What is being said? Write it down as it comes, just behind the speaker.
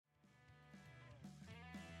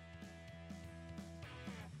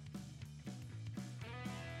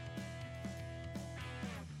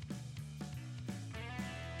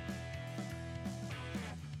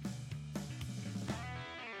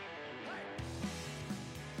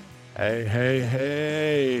Hey, hey,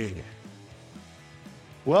 hey.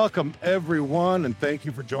 Welcome, everyone, and thank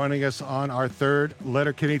you for joining us on our third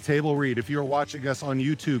Letterkenny table read. If you're watching us on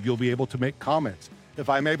YouTube, you'll be able to make comments. If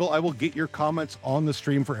I'm able, I will get your comments on the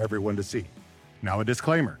stream for everyone to see. Now, a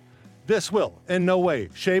disclaimer. This will, in no way,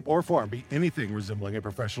 shape, or form, be anything resembling a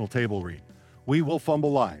professional table read. We will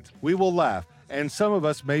fumble lines, we will laugh, and some of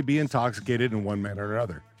us may be intoxicated in one manner or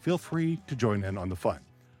another. Feel free to join in on the fun.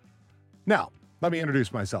 Now, let me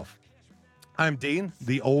introduce myself. I'm Dean,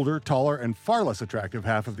 the older, taller, and far less attractive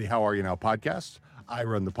half of the How Are You Now podcast. I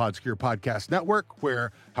run the Podscure Podcast Network,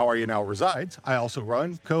 where How Are You Now resides. I also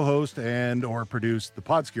run, co-host, and or produce the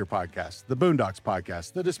Podscure Podcast, the Boondocks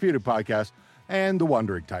Podcast, the Disputed Podcast, and the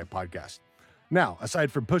Wandering Type Podcast. Now,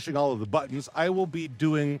 aside from pushing all of the buttons, I will be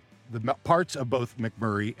doing the parts of both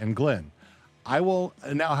McMurray and Glenn. I will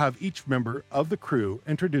now have each member of the crew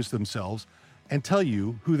introduce themselves and tell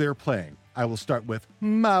you who they're playing. I will start with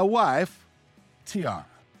my wife, Tiara.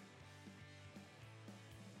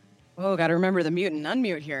 Oh, got to remember the mute and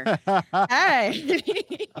unmute here.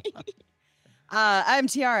 Hey. I'm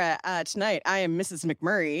Tiara. Tonight, I am Mrs.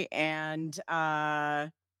 McMurray. And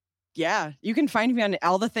yeah, you can find me on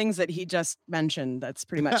all the things that he just mentioned. That's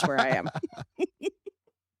pretty much where I am.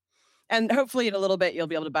 And hopefully in a little bit, you'll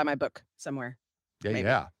be able to buy my book somewhere.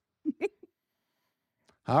 Yeah.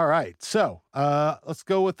 All right. So let's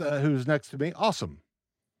go with who's next to me. Awesome.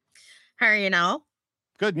 How are you now?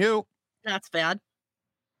 Good. And you? That's bad.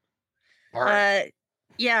 All right.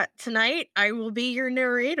 Yeah, tonight I will be your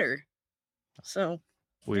narrator. So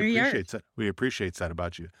We appreciate that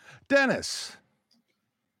about you. Dennis.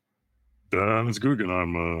 Dennis Guggen.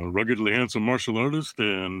 I'm a ruggedly handsome martial artist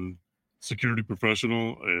and security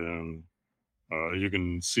professional, and you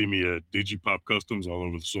can see me at DG Pop Customs all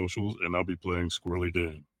over the socials, and I'll be playing Squirrely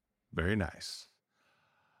Dan. Very nice.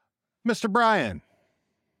 Mr. Brian.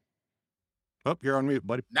 Oh, you're on mute,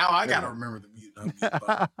 buddy. Now I got to remember the mute.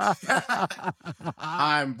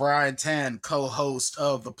 I'm Brian Tan, co-host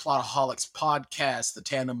of the Plotaholics podcast, the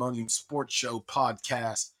Tandemonium Sports Show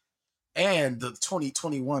podcast, and the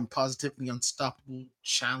 2021 Positively Unstoppable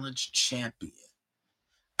Challenge champion.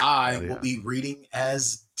 I will be reading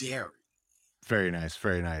as Derry. Very nice.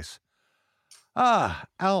 Very nice.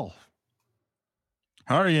 Al.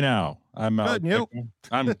 How are you now? I'm Good, you?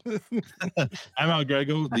 I'm Al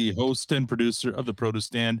Grego, the host and producer of the Produce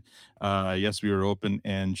Stand. Yes, we are open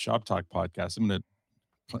and Shop Talk podcast. I'm going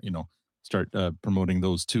to, start promoting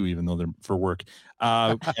those too, even though they're for work.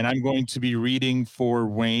 And I'm going to be reading for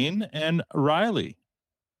Wayne and Riley.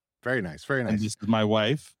 Very nice. Very nice. And this is my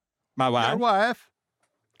wife. Your wife,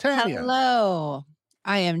 Tanya. Hello,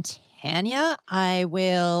 I am Tanya. I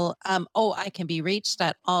will, I can be reached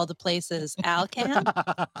at all the places Al can.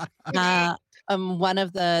 I'm one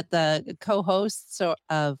of the co-hosts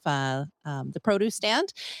of the Produce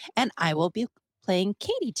Stand, and I will be playing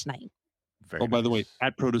Katie tonight. By the way,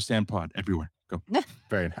 at Produce Stand Pod, everywhere. Go.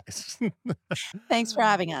 Very nice. Thanks for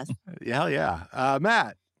having us. Hell yeah.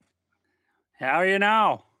 Matt. How are you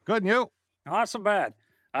now? Good, and you? Not so bad.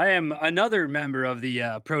 I am another member of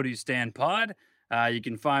the Produce Stand Pod. You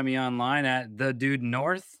can find me online at The Dude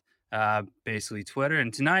North, basically Twitter.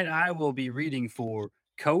 And tonight I will be reading for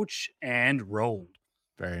Coach and Rolled.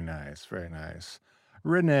 Very nice. Very nice.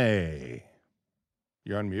 Renee,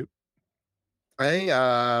 you're on mute. Hey,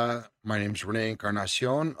 my name's Renee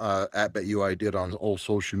Encarnacion, at BetUIDid on all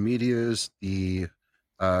social medias, the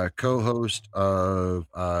co-host of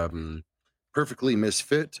Perfectly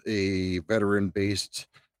Misfit, a veteran-based,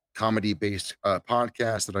 comedy-based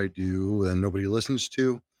podcast that I do and nobody listens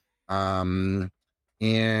to. And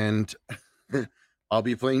I'll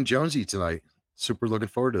be playing Jonesy tonight. Super looking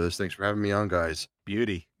forward to this. Thanks for having me on, guys.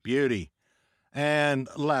 Beauty. And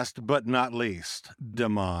last but not least,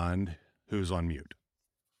 Demond, who's on mute.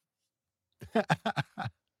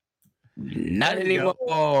 Not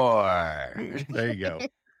anymore. There you go.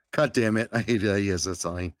 God damn it. I hate that. Yes, that's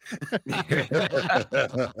fine.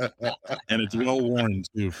 And it's well worn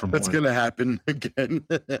too. That's going to happen again.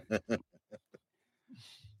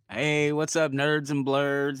 Hey, what's up, nerds and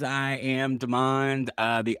blurs? I am Demond,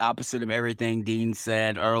 the opposite of everything Dean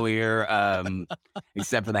said earlier,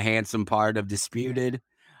 except for the handsome part of Disputed.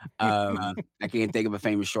 I can't think of a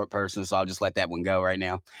famous short person, so I'll just let that one go right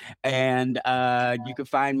now. And you can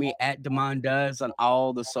find me at Demond Does on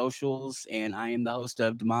all the socials, and I am the host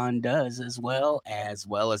of Demond Does as well as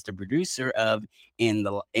the producer of In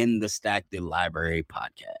the Stack the Library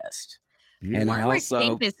podcast. And I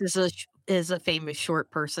also Davis is a famous short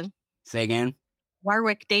person. Say again.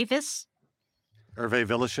 Warwick Davis. Hervé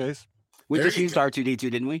Villechaize. We just used R2D2,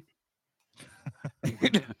 didn't we?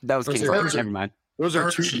 That was King George. Never mind. Those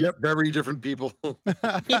are two very different people.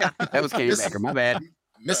 Yeah. That was Kenny Baker. My bad.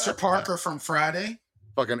 Mr. Parker from Friday.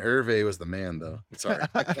 Fucking Hervé was the man, though. Sorry.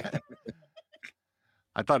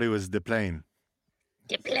 I thought he was the plane.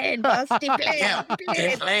 Deplane, boss. Deplane. Yeah,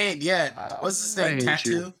 Deplane. Plain. Yeah. What's his name? I hate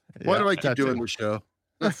you. Tattoo. Why do I keep tattoo. doing this show?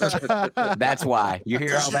 That's why. You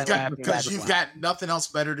hear all that laughing? Because That's you've why. got nothing else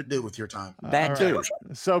better to do with your time. That All too. right.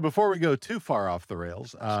 So before we go too far off the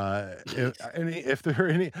rails, if there are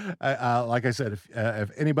any, like I said,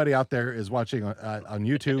 if anybody out there is watching on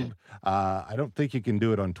YouTube, I don't think you can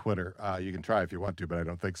do it on Twitter. You can try if you want to, but I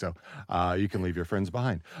don't think so. You can leave your friends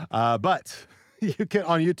behind. But you can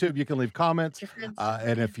on YouTube. You can leave comments,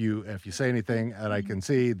 and if you say anything that I can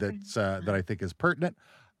see that's that I think is pertinent,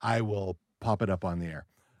 I will pop it up on the air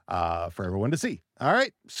for everyone to see. All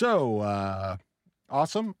right. So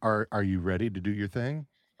awesome. Are you ready to do your thing?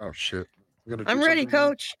 Oh, shit. I'm ready,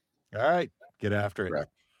 coach. All right. Get after it. Right.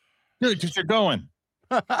 Good, because you're going.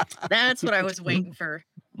 That's what I was waiting for.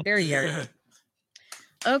 There you are.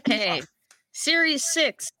 Okay. Series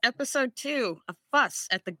 6, Episode 2, A Fuss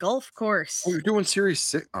at the Golf Course. Oh, you're doing Series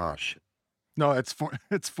 6? Oh, shit. No, it's 4.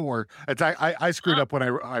 It's 4. It's I screwed up when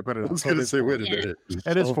I put it I up. was So going it to is say, 4. wait a minute.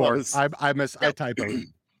 It is Oh, 4. was- I typoed.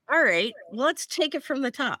 All right, let's take it from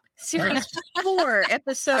the top. Series 4,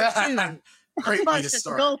 Episode 2, A Great way to Fuss at the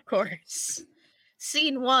start. Golf Course.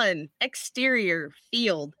 Scene 1, exterior,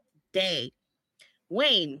 field, day.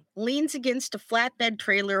 Wayne leans against a flatbed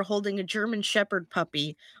trailer holding a German Shepherd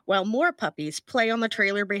puppy while more puppies play on the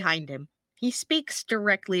trailer behind him. He speaks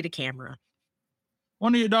directly to camera.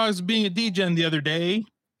 One of your dogs was being a degen the other day.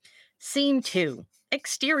 Scene 2,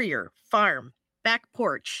 exterior, farm, back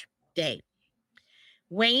porch, day.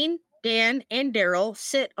 Wayne, Dan, and Daryl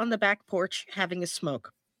sit on the back porch having a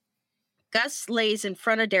smoke. Gus lays in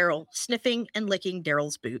front of Daryl, sniffing and licking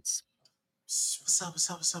Daryl's boots. What's up? What's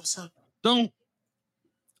up? What's up? What's up? Don't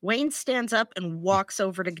Wayne stands up and walks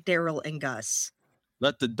over to Daryl and Gus.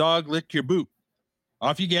 let the dog lick your boot.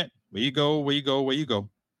 Off you get. Where you go, where you go, where you go.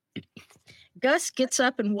 Gus gets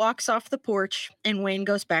up and walks off the porch, and Wayne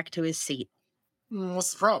goes back to his seat.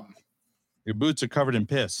 What's the problem? Your boots are covered in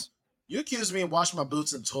piss. You accused me of washing my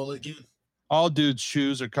boots in the toilet again. All dudes'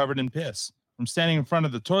 shoes are covered in piss. From standing in front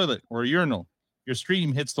of the toilet or a urinal, your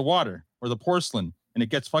stream hits the water or the porcelain, and it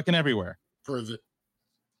gets fucking everywhere. Prove it.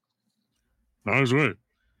 No, he's right.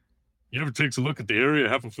 You ever takes a look at the area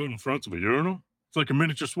half a foot in front of a urinal? It's like a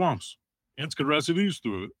miniature swamps. Ants could residues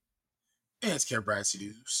through it. Ants care brassy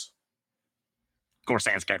dudes. Of course,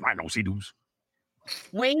 ants can't mind no sea-doos.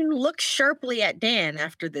 Wayne looks sharply at Dan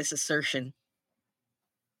after this assertion.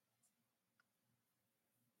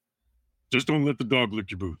 Just don't let the dog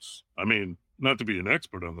lick your boots. I mean, not to be an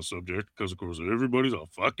expert on the subject, because of course everybody's a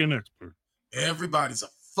fucking expert. Everybody's a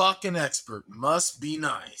fucking expert. Must be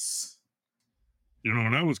nice. You know,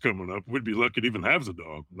 when I was coming up, we'd be lucky to even have the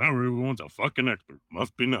dog. Now everyone's a fucking expert.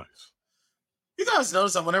 Must be nice. You guys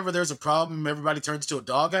notice that whenever there's a problem, everybody turns to a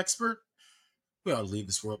dog expert? We ought to leave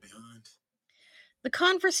this world behind. The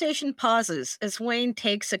conversation pauses as Wayne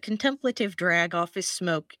takes a contemplative drag off his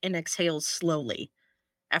smoke and exhales slowly.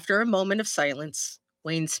 After a moment of silence,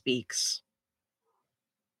 Wayne speaks.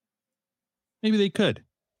 Maybe they could.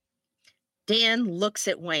 Dan looks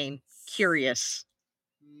at Wayne, curious.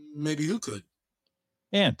 Maybe who could?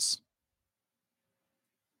 Ants.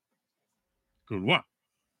 Good what?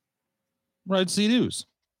 Ride sea-doos.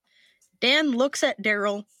 Dan looks at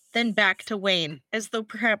Daryl, then back to Wayne, as though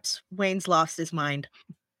perhaps Wayne's lost his mind.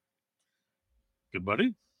 Good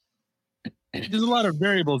buddy? There's a lot of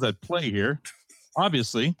variables at play here,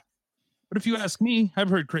 obviously. But if you ask me, I've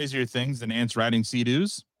heard crazier things than ants riding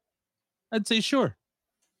sea-doos. I'd say sure.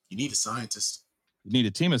 You need a scientist. You need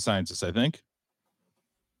a team of scientists, I think.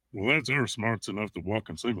 Well, ants are smarts enough to walk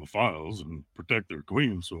in single files and protect their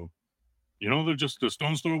queen, so, you know, they're just a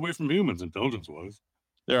stone's throw away from humans, intelligence-wise.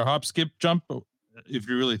 They're a hop, skip, jump, if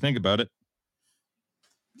you really think about it.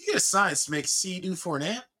 You get a science to make sea do for an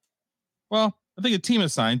ant? Well, I think a team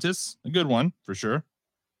of scientists, a good one, for sure.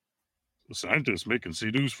 The scientists making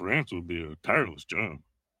sea-doos for ants would be a tireless job.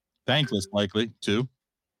 Thankless, likely, too.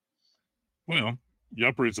 Well, you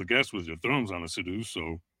operate the gas with your thumbs on a sea-doo,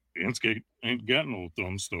 so ants ain't got no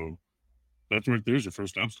thumbs, so that's right there's your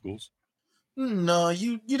first obstacles. No,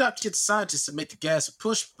 you'd have to get the scientists to make the gas a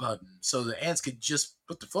push button so the ants could just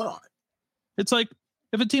put their foot on it. It's like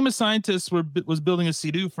if a team of scientists was building a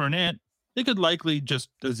sea-doo for an ant, they could likely just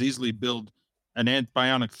as easily build an ant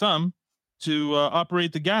bionic thumb to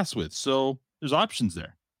operate the gas with. So there's options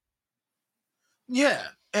there. Yeah,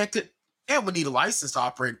 ant would need a license to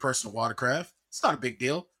operate personal watercraft. It's not a big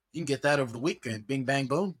deal. You can get that over the weekend. Bing, bang,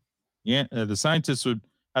 boom. Yeah, the scientists would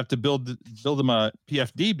have to build them a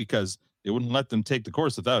PFD because they wouldn't let them take the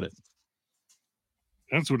course without it.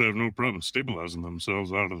 Ants would have no problem stabilizing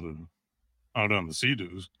themselves out on the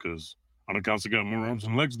Sea-Doos because on accounts they got more arms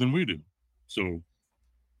and legs than we do. So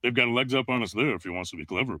they've got legs up on us there if he wants to be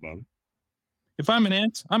clever about it. If I'm an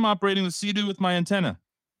ant, I'm operating the Sea-Doo with my antenna.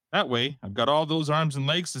 That way, I've got all those arms and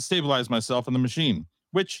legs to stabilize myself on the machine,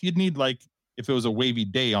 which you'd need like if it was a wavy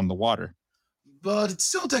day on the water. But it'd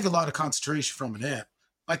still take a lot of concentration from an ant.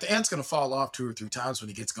 Like the ant's going to fall off 2 or 3 times when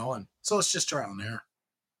he gets going. So it's just trial and error.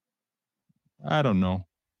 I don't know.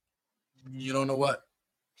 You don't know what?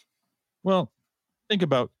 Well, think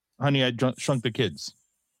about Honey, I Shrunk the Kids.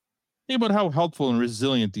 Think about how helpful and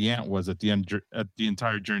resilient the ant was at the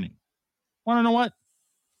entire journey. Want to know what?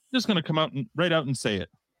 I'm just going to come out and right out and say it.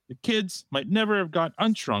 The kids might never have got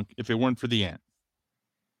unshrunk if it weren't for the ant.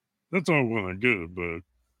 That's all well and good, but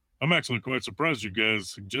I'm actually quite surprised you guys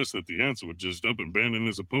suggest that the ants would just up and abandon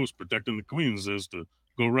as a post protecting the queens as to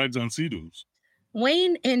go rides on Sea-Doos.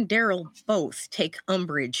 Wayne and Daryl both take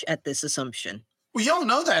umbrage at this assumption. Well, you don't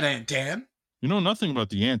know that, Aunt Dan. You know nothing about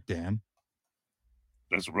the ant, Dan.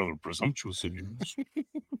 That's rather presumptuous of you.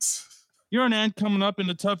 You're an ant coming up in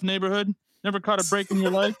a tough neighborhood, never caught a break in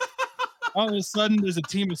your life. All of a sudden, there's a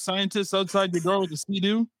team of scientists outside your door with a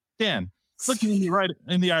Sea-Doo. Dan, look me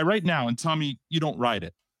in the eye right now and tell me you don't ride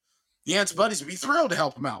it. The ant's buddies would be thrilled to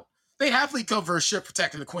help him out. They'd happily cover a ship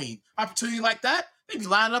protecting the queen. Opportunity like that, they'd be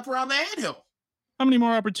lining up around the anthill. How many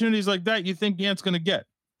more opportunities like that you think the ant's going to get?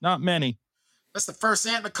 Not many. That's the first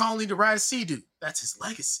ant in the colony to ride a Sea-Doo. That's his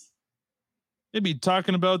legacy. They'd be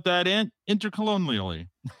talking about that ant intercolonially.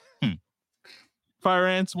 Fire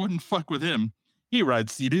ants wouldn't fuck with him. He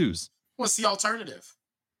rides Sea-Doos. What's the alternative?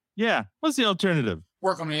 Yeah, what's the alternative?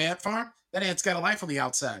 Work on an ant farm? That ant's got a life on the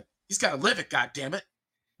outside. He's got to live it, goddammit.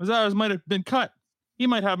 His hours might have been cut. He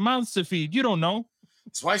might have mouths to feed. You don't know.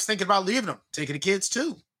 His wife's thinking about leaving him, taking the kids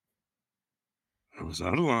too. I was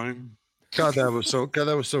out of line. God, that was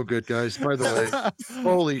so good, guys. By the way,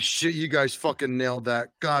 holy shit, you guys fucking nailed that.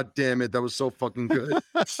 God damn it, that was so fucking good.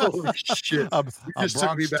 Holy shit. A just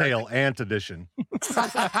took me Bronx back. Tale ant edition.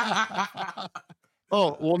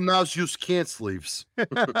 Oh, well, now it's just can't sleeves.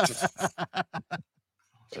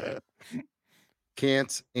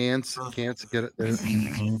 Can't, ants, can't get it there.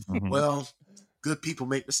 Well, good people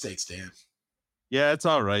make mistakes, Dan. Yeah, it's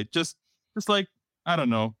all right. Just like, I don't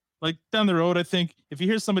know, like down the road, I think if you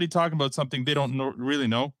hear somebody talking about something they don't really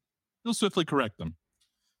know, you'll swiftly correct them.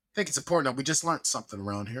 I think it's important that we just learned something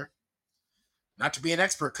around here. Not to be an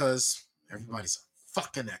expert, because everybody's a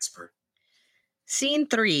fucking expert. Scene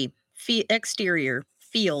 3, exterior,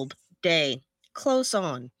 field, day, close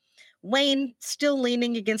on. Wayne still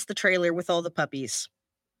leaning against the trailer with all the puppies.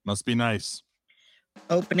 Must be nice.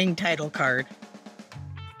 Opening title card.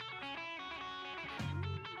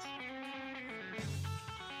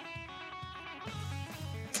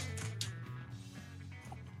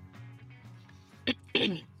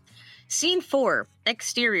 Scene 4,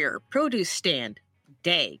 exterior, produce stand,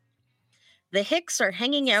 day. The Hicks are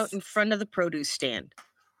hanging out in front of the produce stand.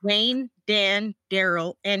 Wayne, Dan,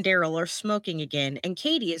 Daryl are smoking again, and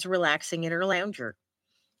Katie is relaxing in her lounger.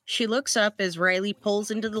 She looks up as Riley pulls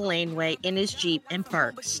into the laneway in his Jeep and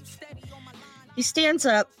parks. He stands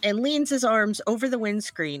up and leans his arms over the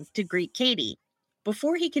windscreen to greet Katie.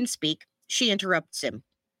 Before he can speak, she interrupts him.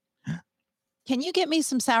 Can you get me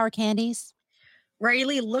some sour candies?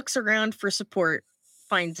 Riley looks around for support,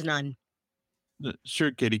 finds none.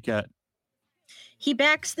 Sure, kitty cat. He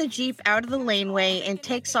backs the Jeep out of the laneway and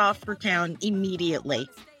takes off for town immediately.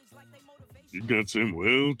 You got some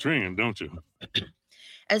well trained, don't you?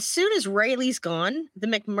 As soon as Riley's gone, the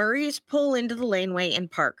McMurrays pull into the laneway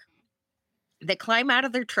and park. They climb out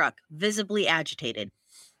of their truck, visibly agitated.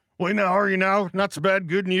 Wait, now, are you now? Not so bad.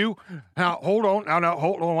 Good and you. Now, hold on. Now,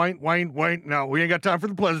 hold on. Wayne. Now, we ain't got time for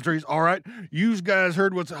the pleasantries. All right. You guys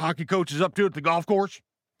heard what the hockey coach is up to at the golf course?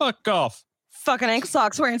 Fuck golf. Fucking ankle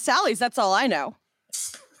socks wearing Sally's. That's all I know.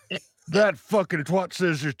 That fucking twat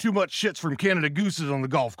says there's too much shits from Canada Gooses on the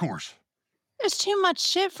golf course. There's too much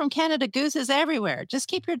shit from Canada Gooses everywhere. Just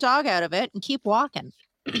keep your dog out of it and keep walking.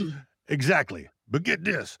 Exactly. But get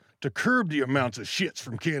this. To curb the amounts of shits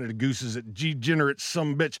from Canada Gooses that degenerate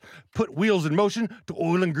sumbitch put wheels in motion to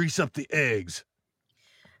oil and grease up the eggs.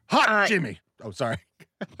 Hot Jimmy. Oh, sorry.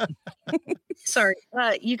 Sorry.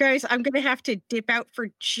 You guys, I'm going to have to dip out for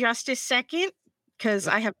just a second because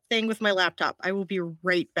I have a thing with my laptop. I will be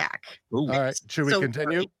right back. All right. Should we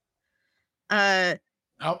continue? I'll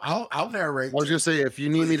narrate. I was gonna say, if you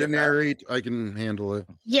need me to narrate, I can handle it.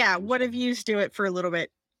 Yeah, one of you do it for a little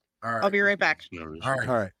bit. All right. I'll be right back. All right.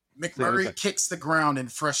 All right. McMurray kicks the ground in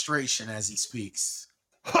frustration as he speaks.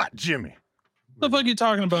 Hot Jimmy. The fuck you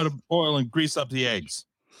talking about? Oil and grease up the eggs.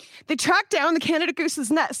 They track down the Canada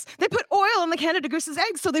Goose's nest. They put oil in the Canada Goose's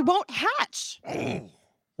eggs so they won't hatch.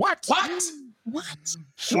 What? What?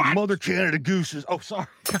 Some mother Canada Gooses. Oh, sorry.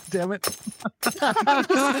 God damn it.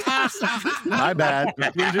 My bad.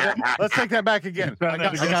 Let's take that back again.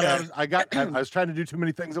 I was trying to do too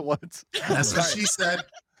many things at once. That's what she said.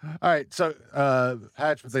 All right. So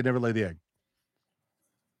hatch, but they never lay the egg.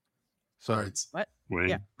 So What? Wait.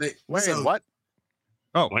 Yeah. wait, So- what?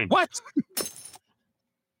 Oh, Wait. what?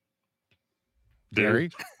 Gary,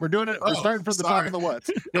 we're doing it. We're Oh, starting from the top sorry. of the what?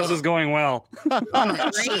 This is going well.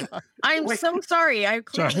 Great. I'm so sorry. I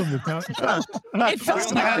Sorry. It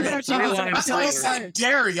felt I said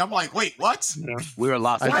dairy. I'm like, wait, what? We were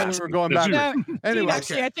lost. I thought we were going back. No, Anyway,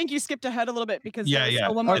 actually, I think you skipped ahead a little bit because Yeah, there's yeah.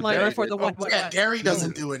 still one more Okay. line before the what. Yeah, dairy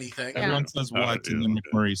doesn't do anything. Yeah. Everyone says what, and then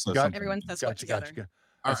McMurray says Got- something. Everyone says what together. Gotcha.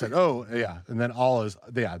 I All said, right. oh, yeah. And then all is,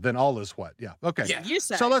 then all is what? Yeah. Okay. Yeah. You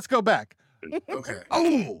said. So let's go back. Okay.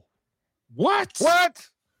 Oh, What? what?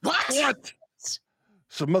 What?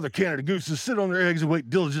 Some mother Canada Gooses sit on their eggs and wait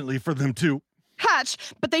diligently for them to. hatch,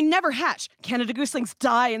 but they never hatch. Canada Gooselings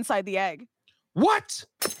die inside the egg. What?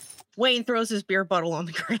 Wayne throws his beer bottle on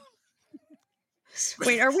the ground.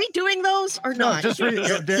 Wait, are we doing those or No, not? just read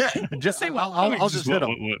it. Just say, I'll just hit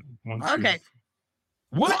them. Okay.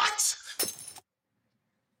 What?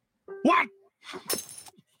 What?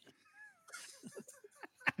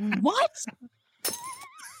 What?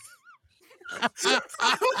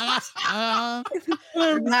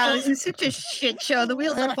 Wow, this is such a shit show. The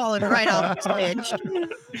wheels are falling right off this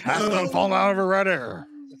bitch. Has done fallen out of her right air.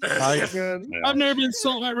 I've never been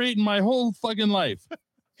so irate in my whole fucking life.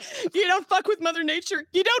 You don't fuck with Mother Nature.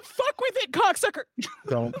 You don't fuck with it, cocksucker.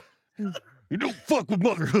 Don't. You don't fuck with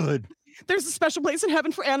motherhood. There's a special place in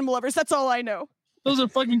heaven for animal lovers. That's all I know. Those are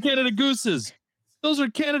fucking Canada Gooses. Those are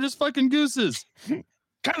Canada's fucking gooses.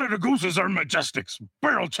 Canada Gooses are majestics,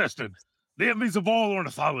 barrel-chested. They have these of all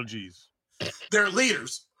ornithologies. They're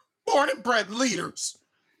leaders. Born and bred leaders.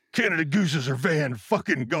 Canada Gooses are Van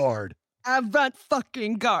fucking Guard. Avant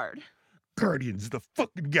fucking guard. Guardians of the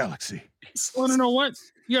fucking galaxy. Want to know what?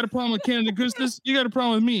 You got a problem with Canada Gooses? You got a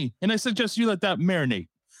problem with me. And I suggest you let that marinate.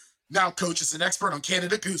 Now Coach is an expert on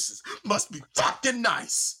Canada Gooses. Must be fucking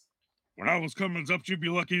nice. When I was coming up, you'd be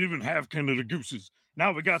lucky to even have Canada Gooses.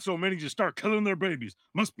 Now we got so many, you start killing their babies.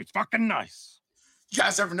 Must be fucking nice. You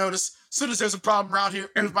guys ever notice? As soon as there's a problem around here,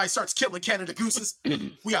 everybody starts killing Canada Gooses.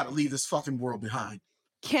 We gotta leave this fucking world behind.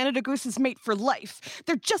 Canada Gooses mate for life.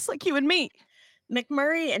 They're just like you and me.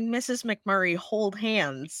 McMurray and Mrs. McMurray hold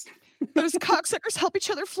hands. Those cocksuckers help each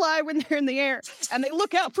other fly when they're in the air, and they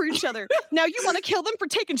look out for each other. Now you want to kill them for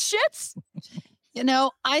taking shits? You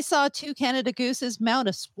know, I saw two Canada Gooses mount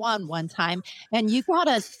a swan one time, and you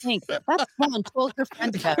gotta think that swan told her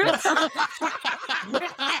friend about it.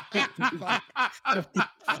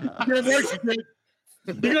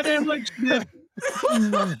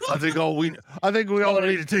 I think we all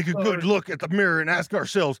need to take a good look at the mirror and ask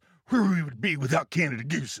ourselves where we would be without Canada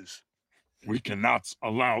Gooses. We cannot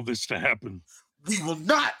allow this to happen. We will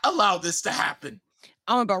not allow this to happen.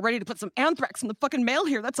 I'm about ready to put some anthrax in the fucking mail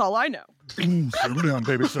here. That's all I know. Settle down,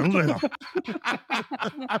 baby. Settle down.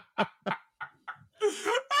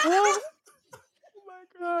 Oh my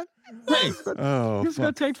god. Hey, Oh, It's gonna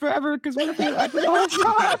fuck. take forever because what if we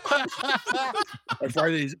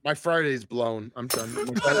My Friday's blown. I'm done. My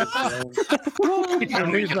Friday's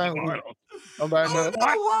blown. I'm back Oh,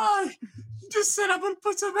 now. why? Just said I'm gonna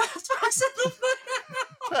put some anthrax in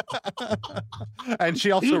the And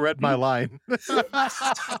she also read my line. Yeah. I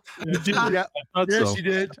thought Yes, so. she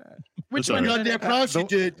did. Which That's one? all Goddamn proud she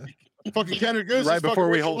did. Fucking Canada Goose. Right before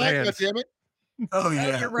we hold hands. Damn it. Oh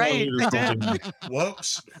yeah. You're right. I did.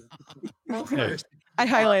 Whoops. I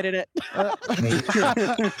highlighted it.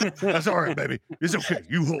 That's all right, baby. It's okay.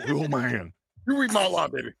 You hold my hand. You read my line,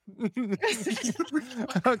 baby.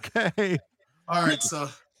 Okay. All right, so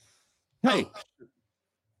Hey,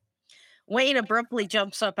 Wayne abruptly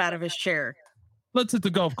jumps up out of his chair. let's hit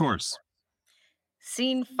the golf course.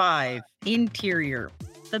 Scene 5. Interior.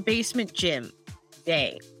 The basement gym.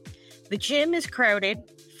 Day. The gym is crowded,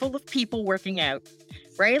 full of people working out.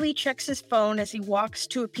 Riley checks his phone as he walks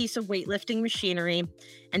to a piece of weightlifting machinery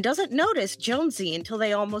and doesn't notice Jonesy until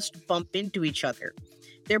they almost bump into each other.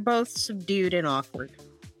 They're both subdued and awkward.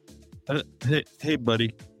 Hey,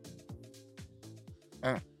 buddy.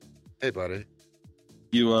 Hey, buddy.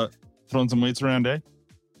 You throwing some weights around, eh?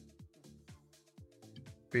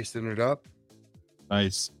 Beasting it up.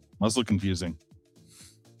 Nice. Muscle confusing.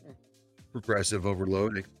 Progressive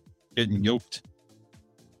overloading. Getting yoked.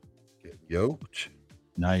 Get yoked.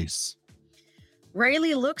 Nice.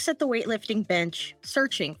 Riley looks at the weightlifting bench,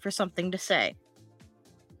 searching for something to say.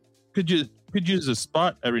 Could use a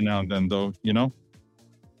spot every now and then, though. You know.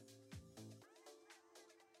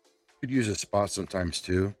 Could use a spot sometimes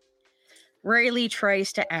too. Riley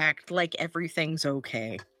tries to act like everything's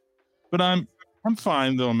okay. But I'm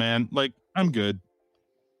fine though, man. Like I'm good.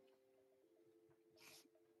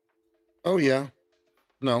 Oh yeah.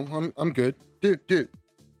 No, I'm good. Dude.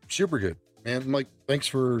 Super good, man. Like, thanks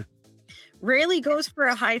for. Riley goes for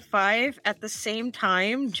a high five. At the same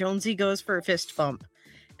time, Jonesy goes for a fist bump.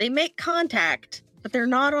 They make contact, but they're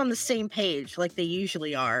not on the same page like they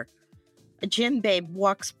usually are. A gym babe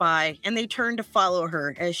walks by, and they turn to follow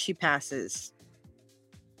her as she passes.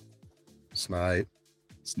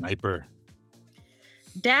 Sniper.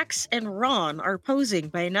 Dax and Ron are posing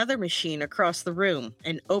by another machine across the room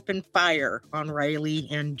and open fire on Riley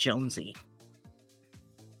and Jonesy.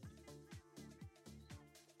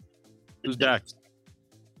 Who's Dax?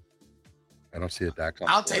 I don't see a Dax.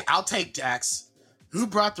 I'll take Dax. Who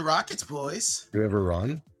brought the Rockets, boys? You ever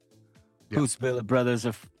run? Who's Spiller Brothers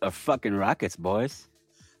are fucking Rockets, boys?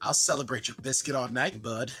 I'll celebrate your biscuit all night,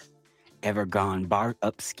 bud. Ever gone bar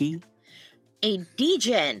up ski? A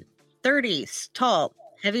D-Gen, 30s, tall,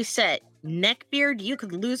 heavy set, neckbeard you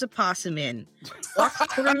could lose a possum in. Walks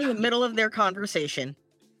through the middle of their conversation.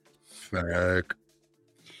 Fuck.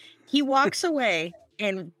 He walks away,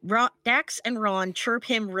 and Dax and Ron chirp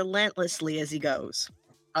him relentlessly as he goes.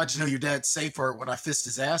 How'd you know your dad's safe for it when I fist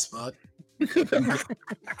his ass, bud?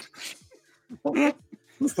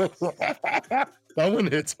 That one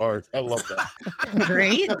hits hard. I love that.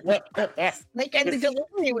 Great. Like, and the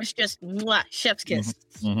delivery was just mwah, chef's kiss.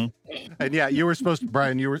 Mm-hmm. And yeah, you were supposed to,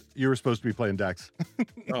 Brian. You were supposed to be playing Dax,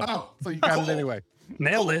 Oh, so you got it anyway.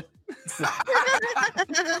 Nailed it.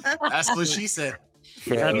 that's what she said.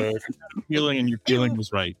 Your feeling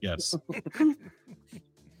was right. Yes. All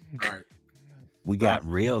right. We got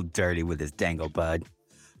real dirty with this dangle bud.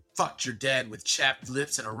 Fucked your dad with chapped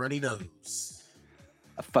lips and a runny nose.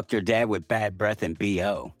 I fucked your dad with bad breath and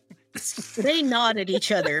BO. They nod at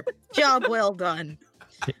each other. Job well done.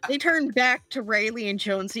 They turn back to Riley and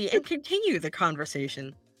Jonesy and continue the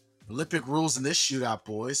conversation. Olympic rules in this shootout,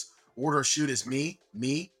 boys. Order of shoot is me,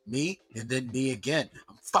 and then me again.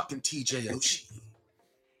 I'm fucking TJ Oshie.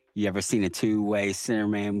 You ever seen a two-way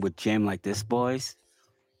centerman with jam like this, boys?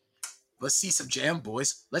 Let's see some jam,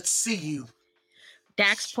 boys. Let's see you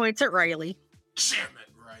Dax points at Riley. jam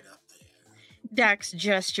it right up there. Dax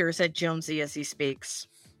gestures at Jonesy as he speaks.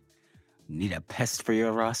 Need a pest for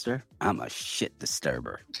your roster? I'm a shit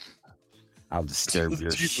disturber. I'll disturb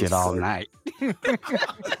your Jesus shit all Christ. night.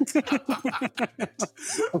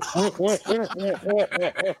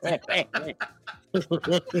 Damon. Is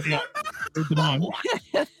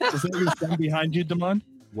that your son behind you, Damon?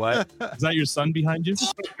 What? Is that your son behind you?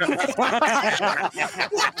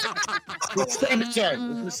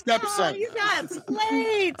 Stepson. You got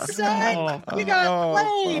played, son. You got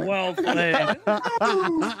played. Well played.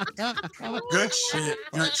 Good shit.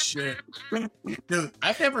 Good shit. Dude,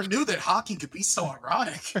 I never knew that hockey could be so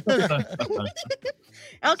ironic.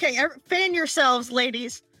 Okay, fan yourselves,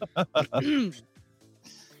 ladies.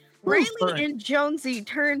 Riley and Jonesy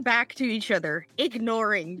turn back to each other,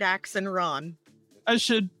 ignoring Dax and Ron. I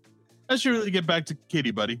should really get back to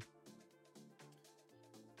Katie, buddy.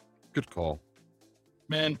 Good call.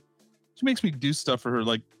 Man, she makes me do stuff for her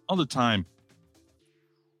like all the time.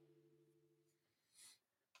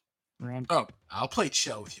 Oh, I'll play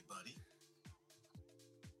chill with you, buddy.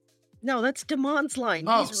 No, that's Damon's line.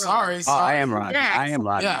 Oh, He's sorry. Ron. Oh, I am Rodney. Dax. I am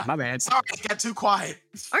Rodney. Yeah. My bad. Sorry, I got too quiet.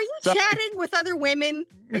 Are you chatting with other women?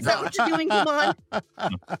 Is that what you're doing, Damon?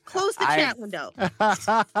 Close the chat window.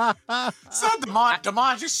 So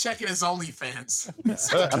Damon just checking his OnlyFans.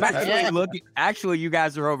 I'm actually looking. Actually, you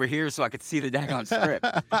guys are over here, so I could see the daggone script.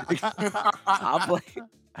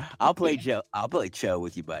 I'll play Joe. I'll play chill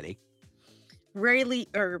with you, buddy. Riley,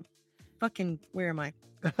 or fucking, where am I?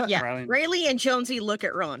 Yeah, Riley. Riley and Jonesy look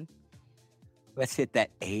at Ron. Let's hit that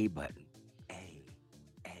A button. A.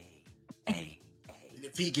 And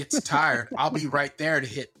if he gets tired, I'll be right there to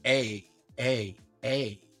hit A for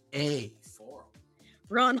him.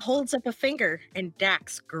 Ron holds up a finger and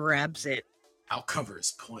Dax grabs it. I'll cover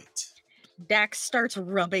his point. Dax starts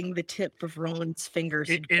rubbing the tip of Ron's fingers.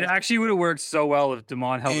 It actually would have worked so well if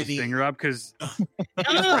Damon held his Eddie. finger up because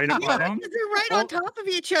right above him. They're right on top of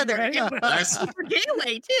each other. Right. It was super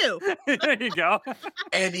gateway too. There you go.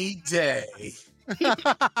 Any day.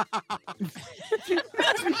 It's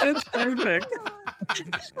perfect.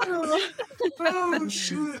 Oh,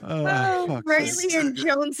 shoot. Fuck. Riley and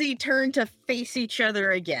Jonesy turn to face each other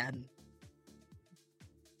again.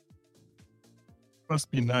 Must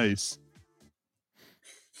be nice.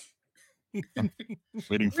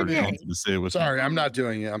 Waiting for Yeah. Nancy to say it. Sorry, I'm not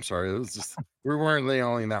doing it. I'm sorry. It was just we weren't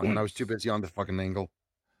nailing that one. I was too busy on the fucking angle.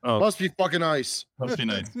 Oh, Must be fucking nice. must be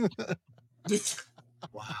nice.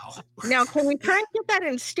 Wow. Now, can we try and get that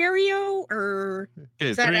in stereo, or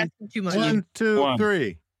Okay, is that 3, asking too much? 1, 2, One.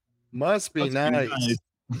 3. Must be nice.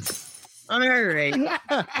 All right. You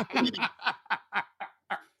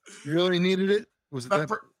really needed it? Was it That, that?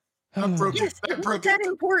 bro- that broken, Yes, that it's broken, that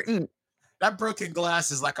important. that broken glass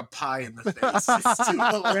is like a pie in the face. It's too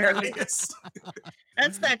hilarious.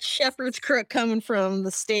 That's that shepherd's crook coming from the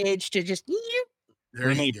stage to just. There you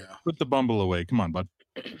Renee, go. put the bumble away. Come on, bud.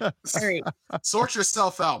 All right. Sort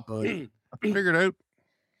yourself out, buddy. Figured out.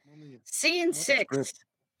 Scene 6.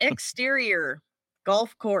 Exterior.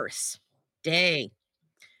 Golf course. Day.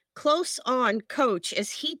 Close on Coach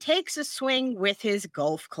as he takes a swing with his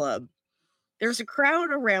golf club. There's a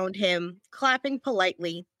crowd around him, clapping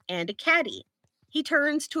politely, and a caddy. He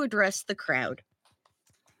turns to address the crowd.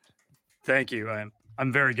 Thank you.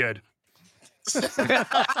 I'm very good.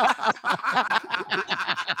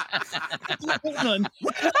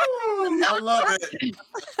 I love it.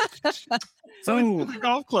 So,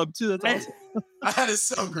 Golf club too. That's awesome. That is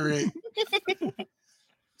so great.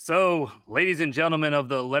 so, ladies and gentlemen of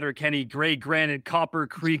the Letterkenny Gray Granite Copper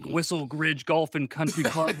Creek Whistle Ridge Golf and Country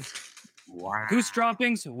Club, goose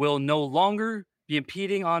droppings will no longer be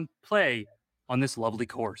impeding on play on this lovely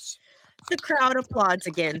course. The crowd applauds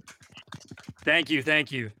again. Thank you,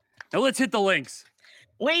 thank you. Now let's hit the links.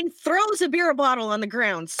 Wayne throws a beer bottle on the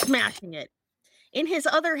ground, smashing it. In his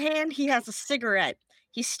other hand, he has a cigarette.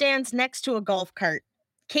 He stands next to a golf cart.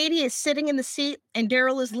 Katie is sitting in the seat, and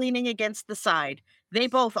Daryl is leaning against the side. They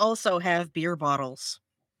both also have beer bottles.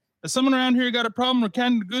 Has someone around here got a problem with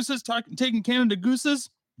Canada Gooses? Taking Canada Gooses?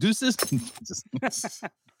 Deuces?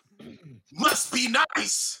 Must be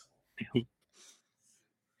nice.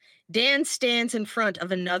 Dan stands in front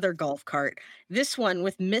of another golf cart, this one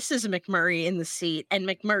with Mrs. McMurray in the seat and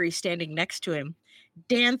McMurray standing next to him.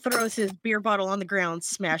 Dan throws his beer bottle on the ground,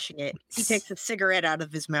 smashing it. He takes a cigarette out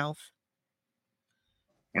of his mouth.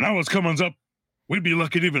 When I was Cummins up, we'd be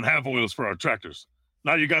lucky to even have oils for our tractors.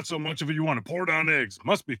 Now you got so much of it you want to pour down eggs.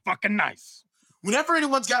 Must be fucking nice. Whenever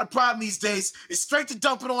anyone's got a problem these days, it's straight to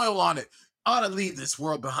dumping oil on it. Ought to leave this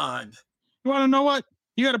world behind. You want to know what?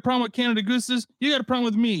 You got a problem with Canada Gooses? You got a problem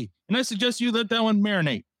with me. And I suggest you let that one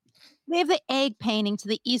marinate. Leave the egg painting to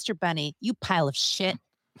the Easter Bunny, you pile of shit.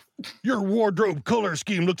 Your wardrobe color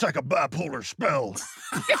scheme looks like a bipolar spell.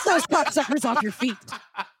 Get those cocksuckers off your feet.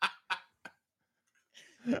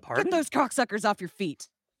 Pardon? Get those cocksuckers off your feet.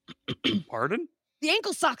 Pardon? The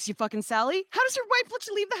ankle socks, you fucking Sally. How does your wife let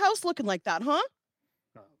you leave the house looking like that, huh?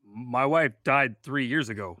 My wife died 3 years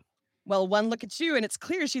ago. Well, one look at you, and it's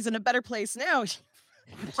clear she's in a better place now.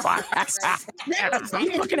 Fucking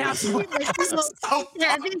asshole. So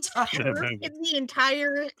Yeah, in the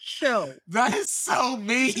entire show. That is so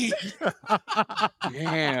mean.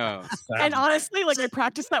 Damn. And honestly, like I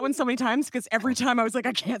practiced that one so many times because every time I was like,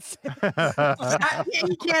 I can't say it. Yeah,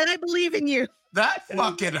 you can. I believe in you. That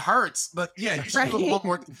fucking hurts. But yeah, you should do it Right? one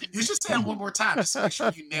more. You should say it one more time just to make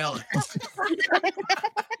sure you nail it.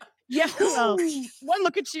 Yeah. Well, one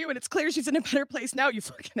look at you, and it's clear she's in a better place now, you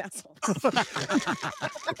fucking asshole.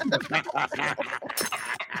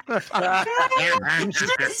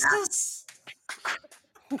 Jesus.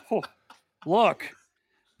 Look,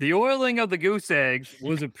 the oiling of the goose eggs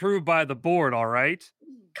was approved by the board, all right?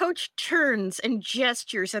 Coach turns and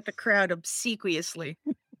gestures at the crowd obsequiously.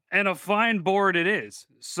 And a fine board it is.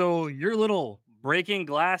 So your little breaking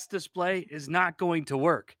glass display is not going to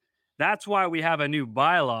work. That's why we have a new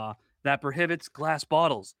bylaw that prohibits glass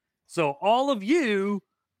bottles. So all of you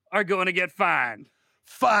are going to get fined.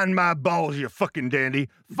 Find my balls, you fucking dandy.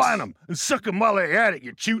 Find them and suck them while they're at it,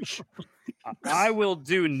 you chooch. I will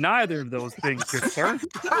do neither of those things, good sir.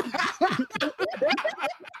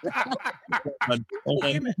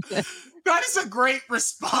 That is a great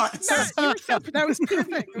response. That was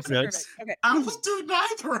perfect. It was Yes. perfect. Okay. I will do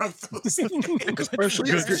neither of those things.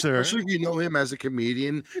 Especially, Good, sir. especially if you know him as a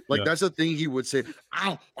comedian. Like Yeah. that's the thing he would say.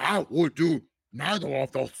 I would do neither of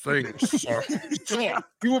those things, sir. Sir.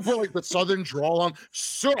 He would put like the southern drawl on.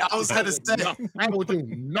 Sir, I was gonna say. I would do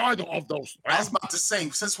neither of those. I was about to say,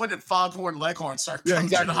 since when did Foghorn Leghorn start Yeah, coming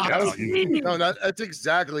to the exactly. hospital? No, that's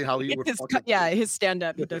exactly how he would. His, fucking- yeah, his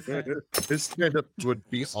stand-up. He does that. His stand-up would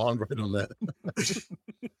be on right on that.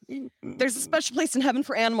 There's a special place in heaven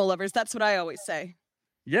for animal lovers. That's what I always say.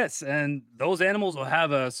 Yes, and those animals will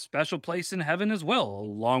have a special place in heaven as well,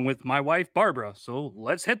 along with my wife, Barbara. So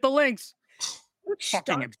let's hit the links.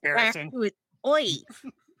 Fucking embarrassing. Oi.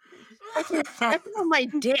 I feel my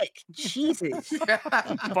dick. Jesus.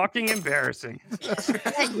 Fucking embarrassing.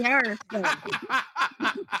 Yeah.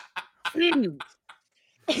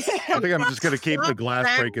 I think I'm just going to keep the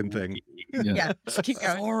glass breaking thing. Yeah. Keep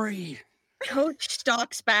going. Sorry. Coach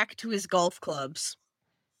stalks back to his golf clubs.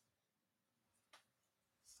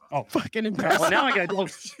 Oh, Fucking well, embarrassing. now I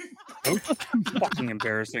got fucking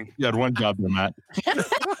embarrassing. You had one job there, Matt.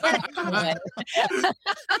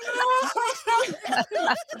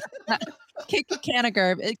 Kick the can of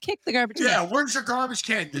garbage. Kick the garbage Yeah, can. where's your garbage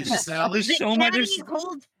can, Sally?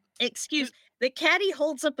 The caddy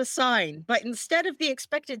holds up a sign, but instead of the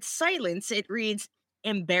expected silence, it reads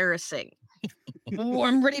embarrassing. Oh,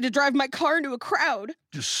 I'm ready to drive my car into a crowd.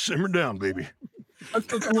 Just simmer down, baby. Let's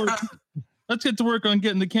get to work. Let's get to work on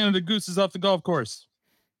getting the Canada Gooses off the golf course.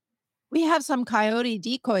 We have some coyote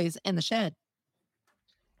decoys in the shed.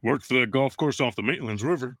 Worked for that golf course off the Maitlands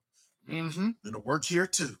River. Mm-hmm. It'll work here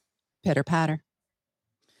too. Pitter patter.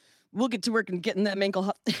 We'll get to work and getting them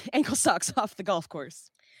ankle socks off the golf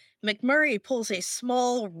course. McMurray pulls a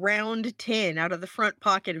small round tin out of the front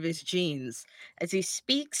pocket of his jeans. As he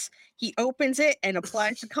speaks, he opens it and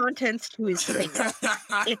applies the contents to his face.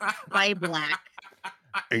 It's by black.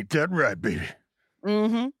 Ain't that right, baby?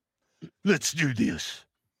 Mm-hmm. Let's do this.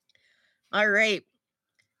 All right.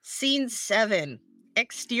 Scene 7.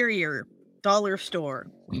 Exterior. Dollar store.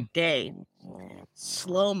 Day.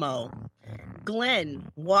 Slow-mo.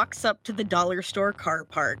 Glenn walks up to the dollar store car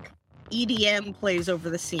park. EDM plays over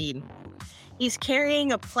the scene. He's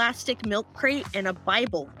carrying a plastic milk crate and a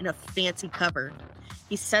Bible in a fancy cover.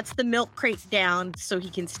 He sets the milk crate down so he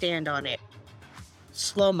can stand on it.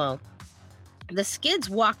 Slow-mo. The Skids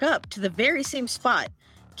walk up to the very same spot,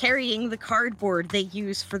 carrying the cardboard they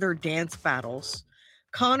use for their dance battles.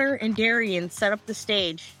 Connor and Darian set up the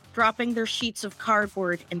stage, dropping their sheets of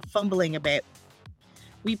cardboard and fumbling a bit.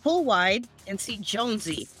 We pull wide and see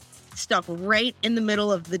Jonesy, stuck right in the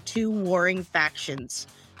middle of the two warring factions.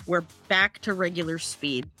 We're back to regular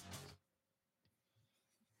speed.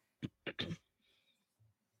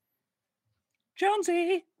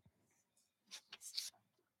 Jonesy.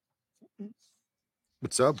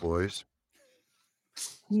 What's up, boys?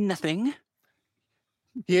 Nothing.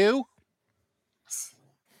 You?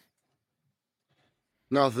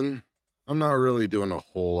 Nothing. I'm not really doing a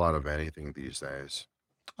whole lot of anything these days.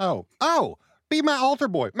 Oh, be my altar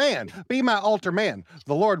boy, man, be my altar man.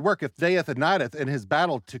 The Lord worketh dayeth and nighteth in his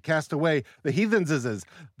battle to cast away the heathens.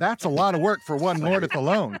 That's a lot of work for one Lordeth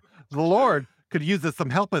alone. The Lord could use some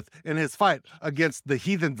helpeth in his fight against the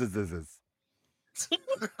heathens.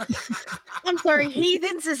 I'm sorry,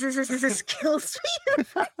 heathens kills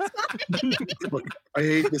me. I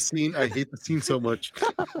hate the scene. I hate the scene so much.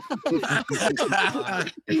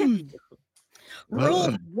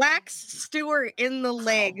 Roll whacks Stewart in the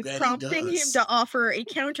leg, bet he prompting him does. to offer a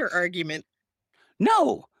counter argument.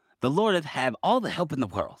 No, the Lord hath have all the help in the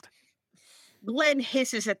world. Glenn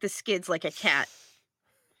hisses at the Skids like a cat.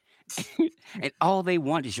 And all they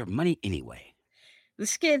want is your money anyway. The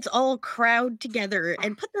Skids all crowd together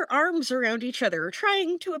and put their arms around each other,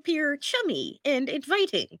 trying to appear chummy and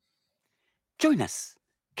inviting. Join us.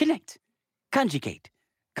 Connect. Conjugate.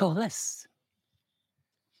 Coalesce.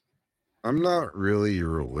 I'm not really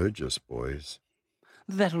religious, boys.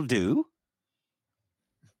 That'll do.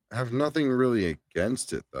 I have nothing really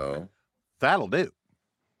against it, though. That'll do.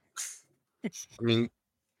 I mean,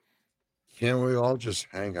 can't we all just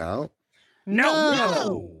hang out?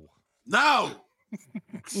 No.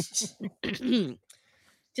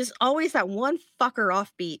 Just always that one fucker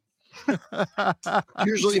offbeat.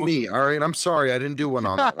 Usually me. All right. I'm sorry. I didn't do one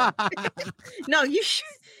on that one. No, you should.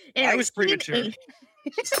 I was premature.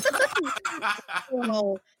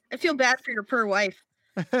 Oh, I feel bad for your poor wife.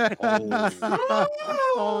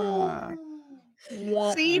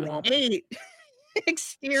 Scene 8.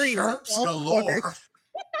 Exterior. Sharps golf galore. course.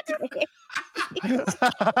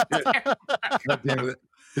 God damn it.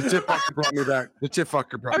 The tip fucker brought me back. The tip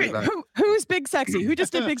fucker brought Okay, me back. who's Big Sexy? Who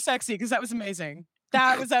just did Big Sexy? Because that was amazing.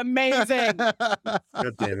 That was amazing.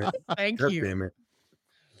 God damn it. Thank God you. damn it.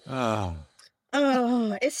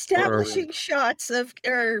 Oh, establishing shots of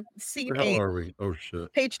scene Where the 8, hell are we? Oh,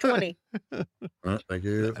 shit. page 20. Thank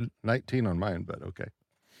you. 19 on mine, but okay.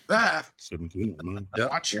 Ah, 17. Man.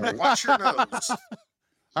 watch your nose.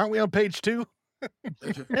 Aren't we on page 2?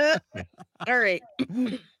 All right.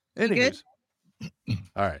 Anyways.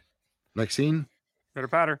 All right. Next scene. Pitter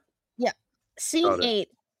patter. Scene Got it. 8,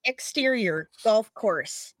 exterior golf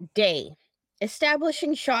course, day.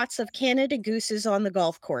 Establishing shots of Canada Gooses on the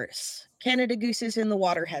golf course. Canada Gooses in the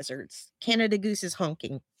water hazards. Canada Gooses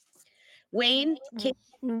honking. Wayne, Kate,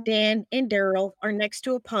 Dan, and Daryl are next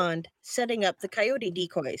to a pond, setting up the coyote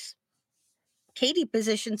decoys. Katie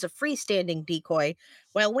positions a freestanding decoy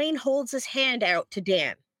while Wayne holds his hand out to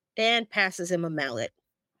Dan. Dan passes him a mallet.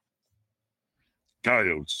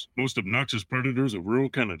 Coyotes, most obnoxious predators of rural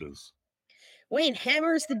Canadas. Wayne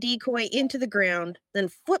hammers the decoy into the ground, then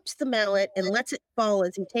flips the mallet and lets it fall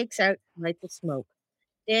as he takes out and lights the smoke.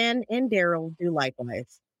 Dan and Daryl do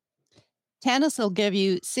likewise. Tanis will give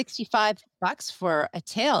you $65 for a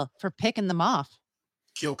tail for picking them off.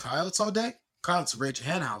 Kill coyotes all day? Coyotes raid your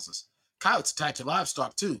hen houses. Coyotes attack your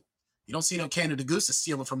livestock too. You don't see no Canada gooses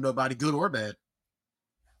stealing from nobody, good or bad.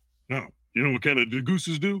 No, you know what Canada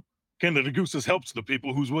gooses do? Canada gooses helps the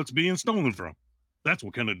people who's what's being stolen from. That's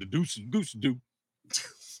what Canada gooses do.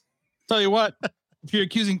 Tell you what, if you're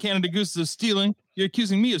accusing Canada Goose of stealing, you're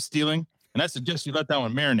accusing me of stealing, and I suggest you let that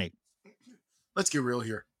one marinate. Let's get real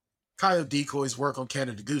here. Coyote decoys work on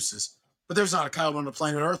Canada gooses, but there's not a coyote on the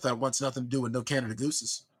planet Earth that wants nothing to do with no Canada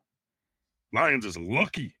gooses. Lions is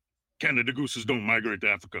lucky Canada gooses don't migrate to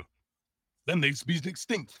Africa. Then they'd be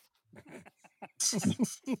extinct.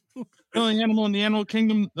 The only animal in the animal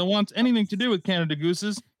kingdom that wants anything to do with Canada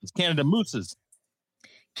gooses is Canada mooses.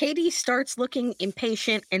 Katie starts looking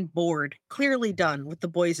impatient and bored, clearly done with the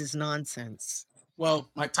boys' nonsense. Well,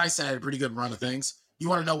 Mike Tyson had a pretty good run of things. You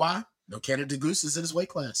want to know why? No Canada gooses in his weight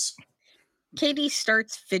class. Katie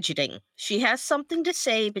starts fidgeting. She has something to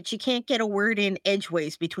say, but she can't get a word in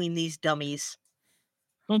edgeways between these dummies.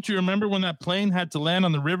 Don't you remember when that plane had to land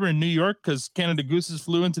on the river in New York because Canada gooses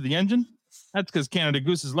flew into the engine? That's because Canada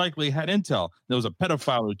gooses likely had intel. There was a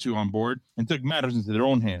pedophile or two on board and took matters into their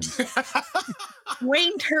own hands.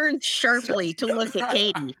 Wayne turns sharply to look at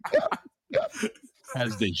Katie.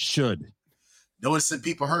 As they should. No innocent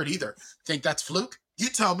people hurt either. Think that's fluke? You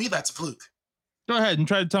tell me that's a fluke. Go ahead and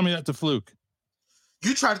try to tell me that's a fluke.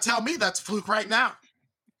 You try to tell me that's a fluke right now.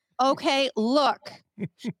 Okay, look.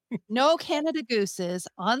 No Canada gooses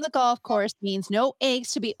on the golf course means no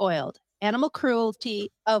eggs to be oiled. Animal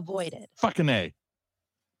cruelty avoided. Fucking A.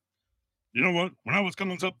 You know what? When I was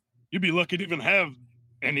coming up, you'd be lucky to even have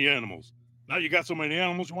any animals. Now you got so many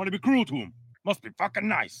animals, you want to be cruel to them. Must be fucking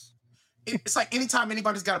nice. It's like anytime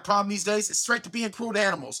anybody's got a problem these days, it's straight to being cruel to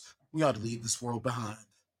animals. We ought to leave this world behind.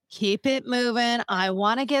 Keep it moving. I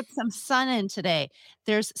want to get some sun in today.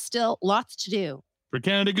 There's still lots to do. For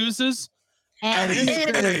Canada gooses?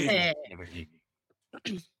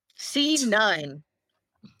 Scene 9.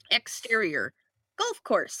 Exterior. Golf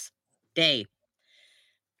course. Day.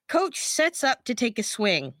 Coach sets up to take a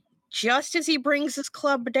swing. Just as he brings his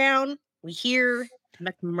club down, we hear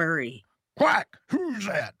McMurray. Quack! Who's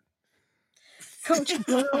that? Coach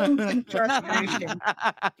groans in frustration.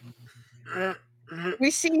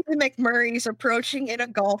 We see the McMurrays approaching in a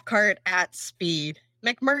golf cart at speed.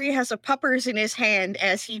 McMurray has a puppers in his hand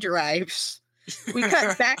as he drives. We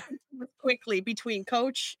cut back and forth quickly between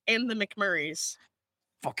Coach and the McMurrays.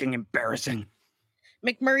 Fucking embarrassing.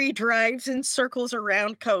 McMurray drives in circles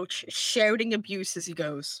around Coach, shouting abuse as he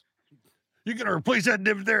goes. You gonna replace that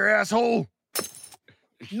divot there, asshole?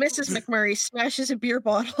 Mrs. McMurray smashes a beer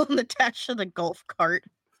bottle on the dash of the golf cart.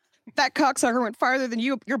 That cocksucker went farther than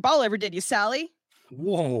your ball ever did, you Sally.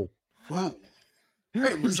 Whoa. Whoa.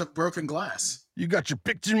 Hey, where's a broken glass? You got your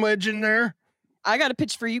pitching wedge in there? I got a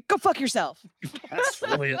pitch for you. Go fuck yourself. That's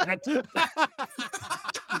really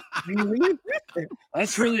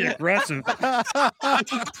that's really aggressive.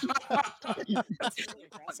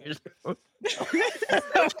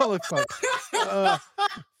 Holy fuck.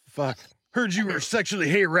 Fuck. Heard you were sexually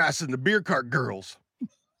harassing the beer cart girls.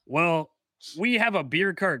 Well, we have a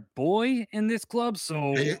beer cart boy in this club,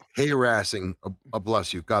 so Harassing.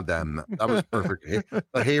 Bless you. God damn. That was perfect.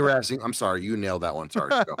 Harassing. I'm sorry. You nailed that one. Sorry.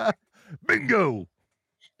 Go. Bingo.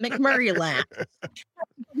 McMurray laughed.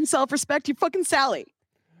 Self-respect, you fucking Sally.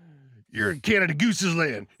 You're in Canada Goose's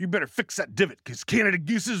land. You better fix that divot, because Canada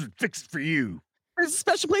Gooses would fix it for you. There's a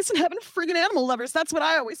special place in heaven for friggin' animal lovers. That's what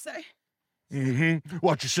I always say. Mm-hmm.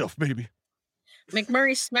 Watch yourself, baby.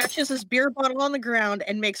 McMurray smashes his beer bottle on the ground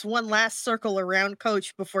and makes one last circle around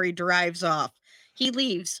Coach before he drives off. He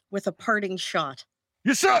leaves with a parting shot.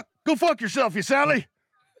 You suck. Go fuck yourself, you Sally.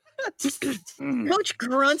 Coach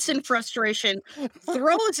grunts in frustration,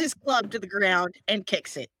 throws his club to the ground, and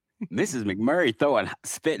kicks it. Mrs. McMurray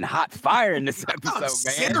spitting hot fire in this episode, I'm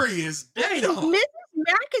serious. Damn. Mrs.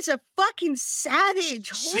 Mac is a fucking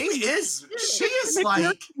savage. She is McMurray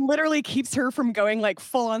like literally keeps her from going like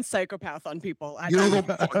full-on psychopath on people. You don't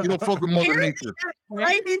fuck with Mother Nature.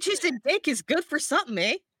 5 inches of dick is good for something,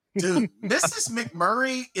 eh? dude. Mrs.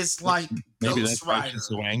 McMurray is like Maybe Ghost that's why Rider. she's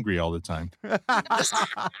so angry all the time.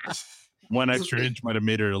 one extra inch might have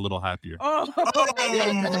made her a little happier.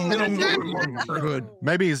 Good.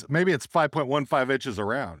 Maybe it's 5.15 inches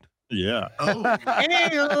around. Yeah.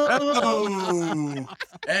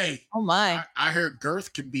 Hey. Oh my. I heard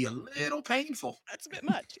girth can be a little painful. That's a bit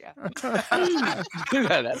much. Yeah. That's That's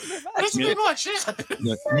a bit much. Yeah.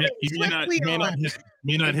 He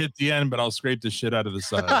may not hit the end, but I'll scrape the shit out of the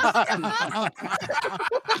side.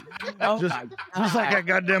 Just like that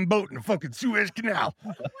goddamn boat in the fucking Suez Canal.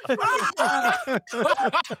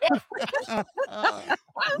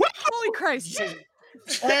 Holy Christ.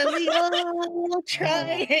 And we all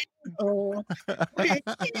try it. Oh. All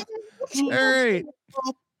right.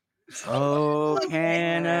 Oh,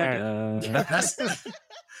 Canada.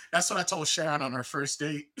 That's what I told Sharon on our first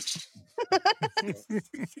date.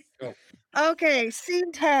 Okay,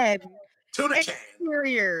 scene 10. Tuna can.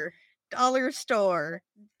 Exterior, dollar store,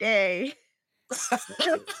 day.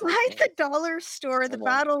 Outside the dollar store, the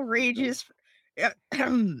battle rages.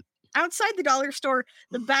 Outside the dollar store,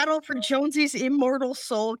 the battle for Jonesy's immortal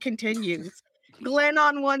soul continues. Glenn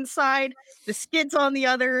on one side, the Skids on the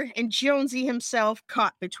other, and Jonesy himself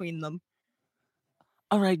caught between them.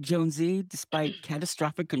 All right, Jonesy, despite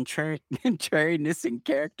catastrophic contrariness in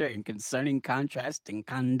character and concerning contrast in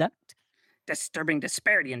conduct, Disturbing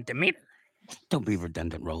disparity in demeanor. don't be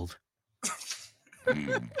redundant, Rolled.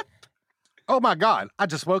 Oh my God! I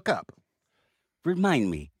just woke up. Remind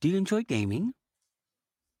me, do you enjoy gaming?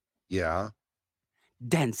 Yeah.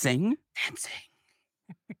 Dancing?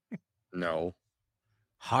 No.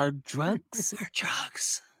 Hard drugs?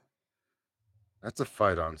 Drugs. That's a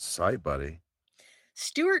fight on sight, buddy.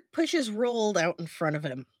 Stuart pushes Rold out in front of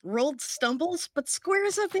him. Rold stumbles, but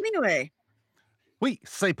squares up anyway. Oui,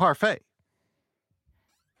 c'est parfait.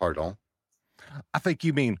 Pardon. I think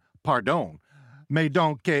you mean pardon. Mais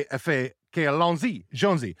donc, que allons-y,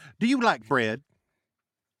 Jonesy. Do you like bread?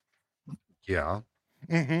 Yeah.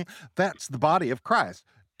 Mm-hmm. That's the body of Christ.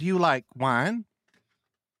 Do you like wine?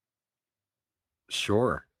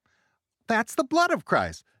 Sure. That's the blood of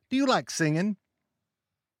Christ. Do you like singing?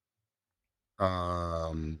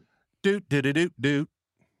 Doot, doot, doot, doot,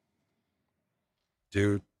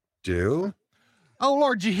 doot. Do? Oh,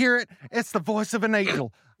 Lord, you hear it? It's the voice of an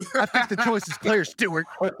angel. I think the choice is clear, Stuart.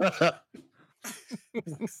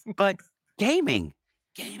 But gaming.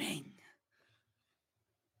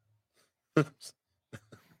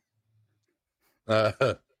 I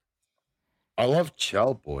love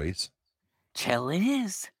Chell, boys. Chill it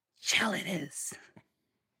is.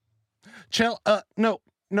 Chell, no,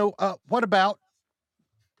 what about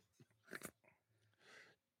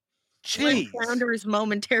Glenn cheese? flounders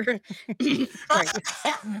momentarily. Sorry.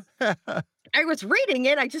 I was reading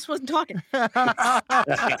it. I just wasn't talking. I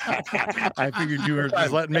figured you were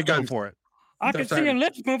just letting me go for it. I can see your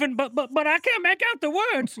lips moving, but I can't make out the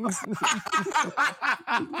words.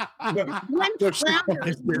 Glenn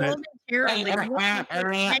flounders momentarily.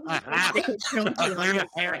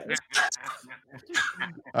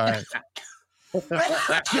 All right. Sit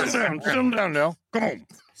down now. Come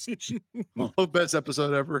on. Best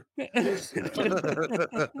episode ever. This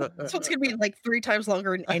one's gonna be like 3 times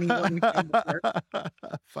longer than anyone we've done before.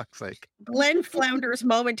 Fuck's sake. Glenn flounders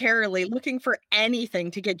momentarily, looking for anything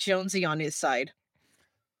to get Jonesy on his side.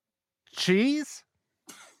 Cheese?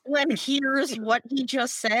 Glenn hears what he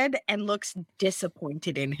just said and looks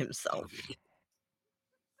disappointed in himself.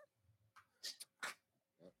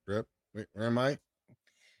 Rip. Wait, where am I?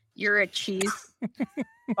 You're a cheese.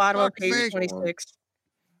 Bottom of Fuck's page sake. 26.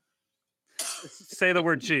 Say the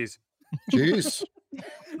word cheese. Jeez.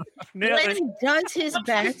 Nailed it. Glenn does his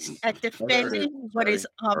best at defending what is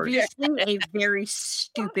obviously a very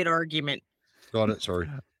stupid argument. Got it. Sorry.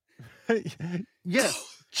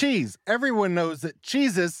 Yes, cheese. Everyone knows that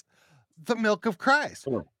cheese is the milk of Christ.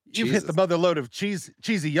 You've hit the Jesus. mother load of cheesy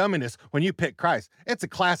yumminess when you pick Christ. It's a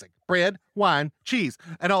classic. Bread, wine, cheese,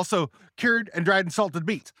 and also cured and dried and salted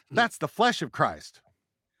meats. That's the flesh of Christ.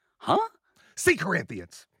 Huh? See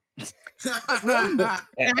Corinthians.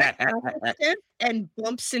 And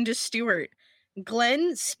bumps into Stuart.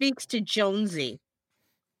 Glenn speaks to Jonesy.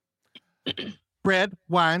 Bread,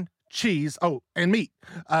 wine, cheese, and meat.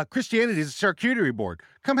 Christianity is a charcuterie board.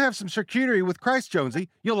 Come have some charcuterie with Christ, Jonesy.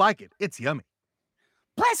 You'll like it. It's yummy.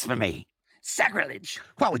 Blasphemy. Sacrilege.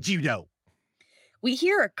 What would you know? We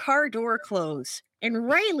hear a car door close, and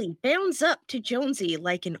Riley bounds up to Jonesy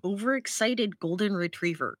like an overexcited golden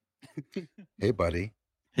retriever. Hey, buddy.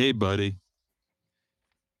 Hey, buddy.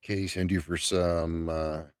 Katie send you for some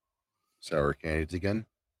sour candies again?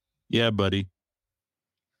 Yeah, buddy.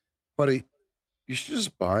 Buddy, you should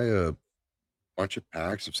just buy a bunch of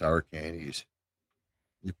packs of sour candies.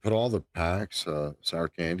 You put all the packs, sour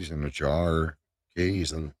candies in a jar,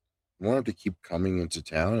 case, and you won't have to keep coming into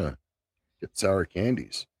town to get sour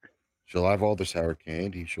candies. She'll have all the sour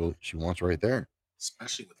candy she wants right there.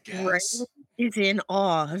 Especially with Riley gas. is in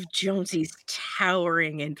awe of Jonesy's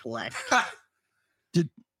towering intellect.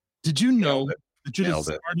 Did you know that you're the Nailed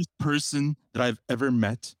it. smartest person that I've ever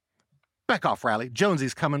met? Back off, Riley.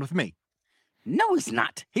 Jonesy's coming with me. No, he's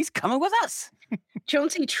not. He's coming with us.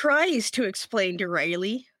 Jonesy tries to explain to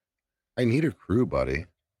Riley. I need a crew, buddy.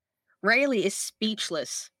 Riley is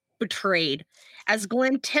speechless, betrayed. As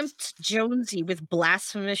Glenn tempts Jonesy with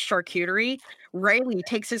blasphemous charcuterie, Riley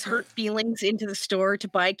takes his hurt feelings into the store to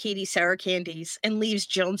buy Katie sour candies and leaves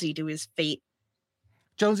Jonesy to his fate.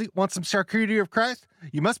 Jonesy, want some charcuterie of Christ?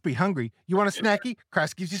 You must be hungry. You want a snacky?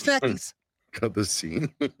 Christ gives you snackies. Cut the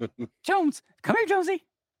scene. Jones, come here, Jonesy.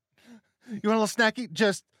 You want a little snacky?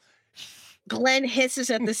 Just Glenn hisses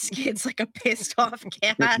at the skids like a pissed off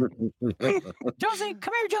cat. Jonesy,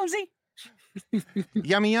 come here, Jonesy.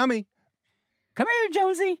 yummy, yummy. Come here,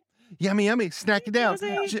 Jonesy. Yummy, yummy. Snack it down.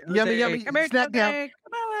 Jonesy. Yummy, yummy. Come here, Snack down. Jonesy.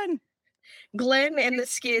 Come on. Glenn and the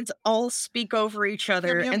skids all speak over each other,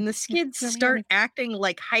 Yummy, yummy. and the skids Yummy, start yummy. acting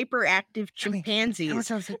like hyperactive Yummy. chimpanzees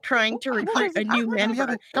Jonesy. trying to recruit a new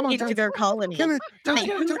member Come on, into Jonesy. their colony. Come here. They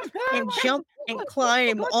Jonesy. hoot and jump and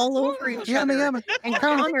climb all over each Yummy, other. yummy. And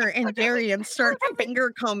Come on. Connor and Darian start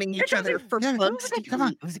finger combing each other for Yummy. bugs to Come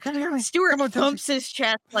on. eat. Come here. Stuart Come on, Jonesy. thumps his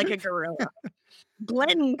chest like a gorilla.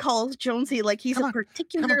 Glenn calls Jonesy like he's Come a on.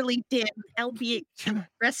 particularly dim, albeit Come on.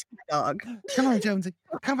 rescue dog. Come on, Jonesy.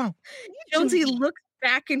 Come on. Jonesy looks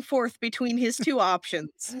back and forth between his two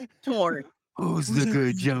options. Torn. Who's the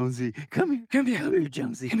good Jonesy? Come here,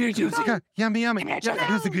 Jonesy. Come here, Jonesy. Come- Yummy, yummy. Come here,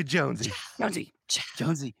 Who's the good Jonesy? Jonesy.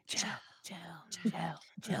 Jonesy.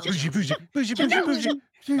 Bougie, bougie, bougie, bougie, bougie.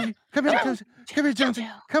 Bougie. Come here, Jonesy. Come here, Jonesy.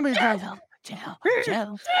 Come here,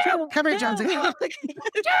 Jonesy. Come here, Jonesy.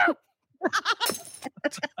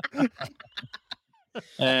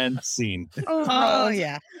 And scene. Oh,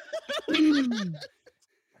 yeah.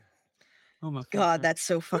 Oh my God, that's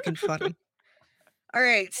so fucking funny. All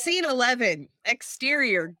right, scene 11,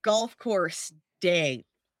 exterior golf course day.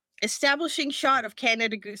 Establishing shot of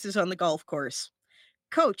Canada Gooses on the golf course.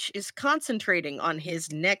 Coach is concentrating on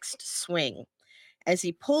his next swing. As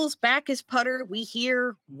he pulls back his putter, we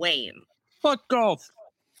hear Wayne. Fuck golf.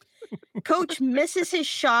 Coach misses his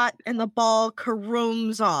shot and the ball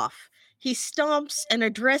caroms off. He stomps and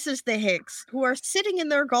addresses the Hicks, who are sitting in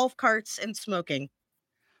their golf carts and smoking.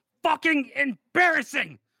 Fucking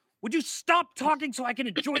embarrassing! Would you stop talking so I can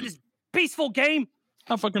enjoy this peaceful game?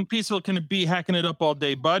 How fucking peaceful can it be hacking it up all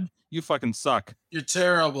day, bud? You fucking suck. You're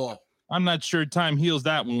terrible. I'm not sure time heals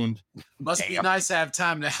that wound. Must be nice to have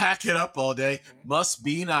time to hack it up all day. Must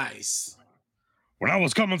be nice. When I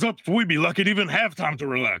was coming up, we'd be lucky to even have time to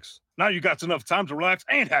relax. Now you got enough time to relax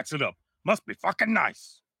and hacks it up. Must be fucking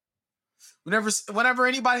nice. Whenever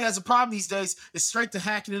anybody has a problem these days, it's straight to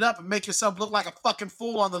hacking it up and make yourself look like a fucking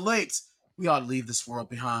fool on the lakes. We ought to leave this world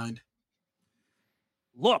behind.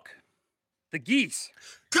 Look, the geese.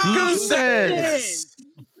 Gooses!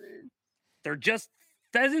 They're just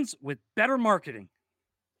pheasants with better marketing.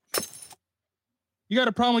 You got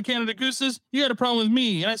a problem with Canada Gooses? You got a problem with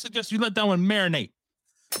me, and I suggest you let that one marinate.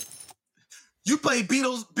 You play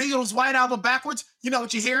Beatles White Album backwards, you know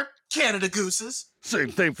what you hear? Canada Gooses. Same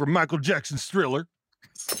thing for Michael Jackson's Thriller.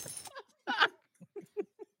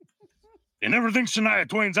 And everything Shania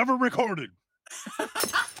Twain's ever recorded.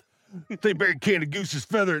 They buried Canada Goose's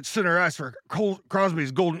feather at center ice for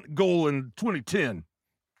Crosby's golden goal in 2010.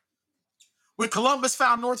 When Columbus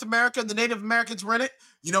found North America and the Native Americans were in it,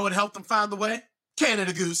 you know what helped them find the way?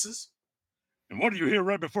 Canada Gooses. And what do you hear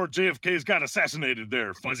right before JFK's got assassinated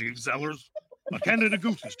there, fuzzy sellers? A Canada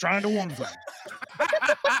Goose is trying to warn them.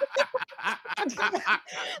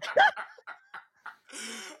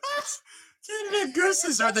 Canada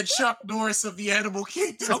Gooses are the Chuck Norris of the animal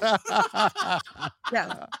kingdom.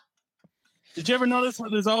 Yeah. Did you ever notice where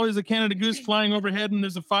there's always a Canada Goose flying overhead and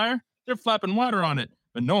there's a fire? They're flapping water on it,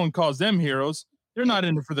 but no one calls them heroes. They're not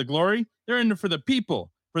in it for the glory. They're in it for the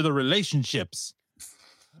people, for the relationships.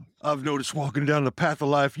 I've noticed walking down the path of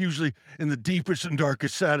life, usually in the deepest and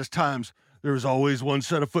darkest, saddest times, there was always one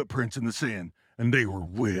set of footprints in the sand, and they were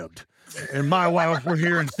webbed. And my wife were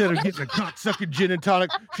here, instead of getting a cock-sucking gin and tonic,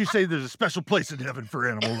 she said there's a special place in heaven for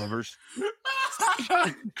animal lovers.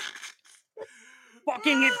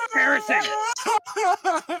 Fucking embarrassing!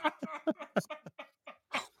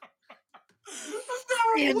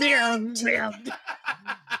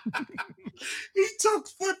 He took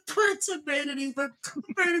footprints and made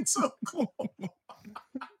it so cool.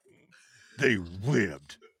 They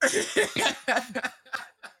webbed.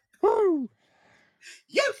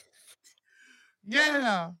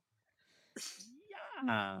 Yeah.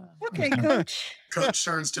 Okay, coach. Coach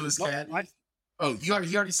turns to his Well, cat. I Oh, you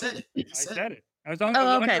already said it. You said it. it. I was on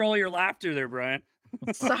Oh, okay. under all your laughter there, Brian.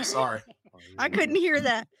 Sorry. Sorry. I couldn't hear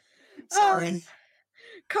that. Sorry.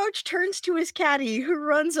 Coach turns to his caddy, who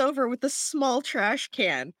runs over with a small trash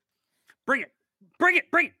can. Bring it. Bring it.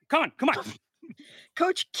 Bring it. Come on.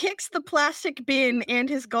 Coach kicks the plastic bin and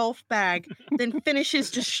his golf bag, then finishes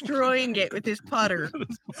destroying it with his putter.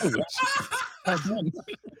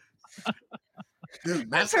 Dude,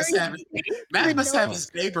 Matt must have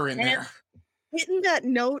his neighbor in there. Hitting that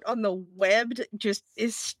note on the web just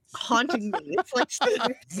is haunting me. It's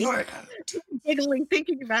like giggling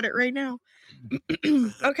thinking about it right now.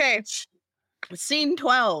 Okay. Scene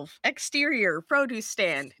 12. Exterior produce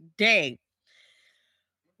stand. Day.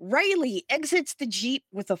 Riley exits the Jeep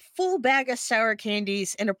with a full bag of sour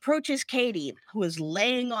candies and approaches Katie, who is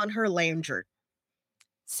laying on her lounger.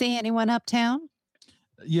 See anyone uptown?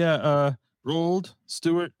 Yeah, Rold,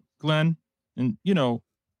 Stewart, Glenn, and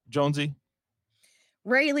Jonesy.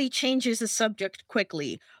 Riley changes the subject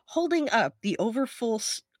quickly, holding up the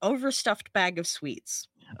overstuffed bag of sweets.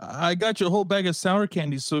 I got you a whole bag of sour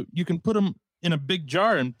candies, so you can put them in a big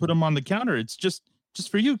jar and put them on the counter. It's just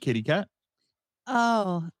for you, kitty cat.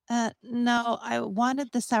 Oh, no, I wanted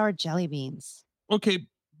the sour jelly beans. Okay,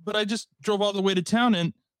 but I just drove all the way to town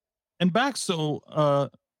and back, so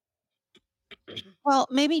Well,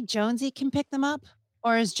 maybe Jonesy can pick them up,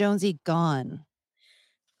 or is Jonesy gone?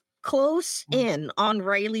 Close in on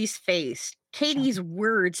Riley's face, Katie's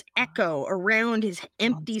words echo around his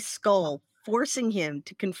empty skull, forcing him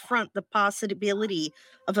to confront the possibility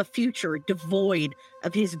of a future devoid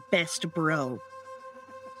of his best bro.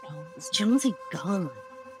 Is Jonesy gone?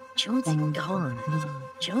 Jonesy gone.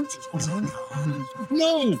 Jonesy gone.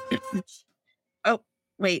 No! Oh,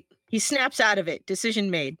 wait. He snaps out of it.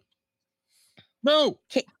 Decision made. No!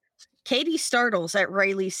 Katie startles at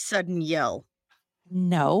Riley's sudden yell.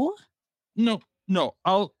 No.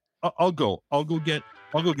 I'll go. I'll go get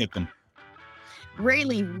them.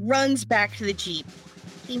 Riley runs back to the Jeep.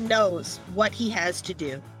 He knows what he has to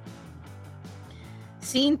do.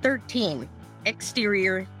 Scene 13.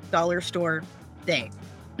 Exterior dollar store day.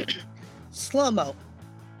 Slow-mo.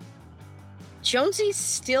 Jonesy's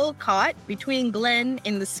still caught between Glenn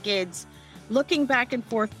and the Skids, looking back and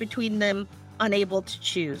forth between them, unable to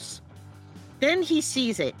choose. Then he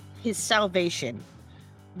sees it, his salvation.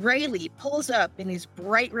 Riley pulls up in his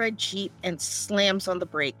bright red Jeep and slams on the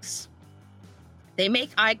brakes. They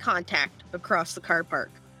make eye contact across the car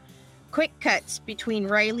park. Quick cuts between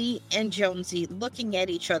Riley and Jonesy looking at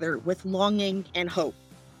each other with longing and hope.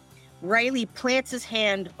 Riley plants his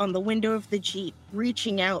hand on the window of the Jeep,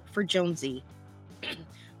 reaching out for Jonesy.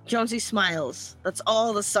 Jonesy smiles. That's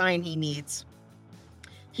all the sign he needs.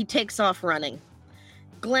 He takes off running.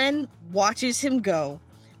 Glenn watches him go,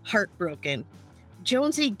 heartbroken.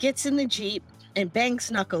 Jonesy gets in the Jeep and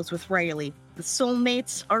bangs knuckles with Riley. The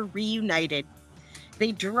soulmates are reunited.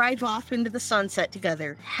 They drive off into the sunset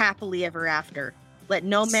together, happily ever after. Let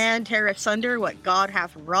no man tear asunder what God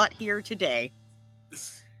hath wrought here today.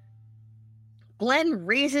 Glenn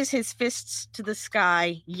raises his fists to the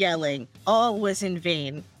sky, yelling, all was in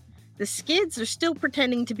vain. The Skids are still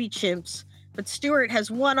pretending to be chimps, but Stewart has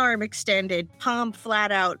one arm extended, palm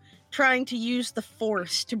flat out, trying to use the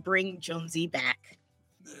force to bring Jonesy back.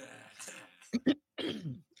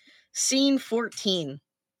 Scene 14.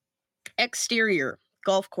 Exterior,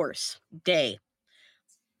 golf course, day.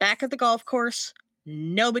 Back at the golf course,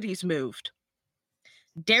 nobody's moved.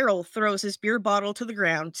 Daryl throws his beer bottle to the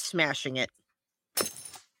ground, smashing it.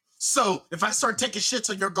 So, if I start taking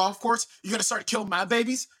shits on your golf course, you're gonna start killing my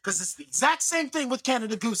babies? Because it's the exact same thing with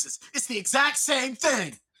Canada Gooses. It's the exact same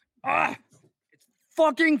thing. It's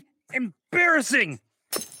fucking embarrassing.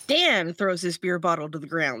 Dan throws his beer bottle to the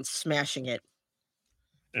ground, smashing it.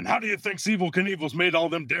 And how do you think Evil Knievel's made all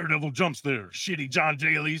them daredevil jumps there? Shitty John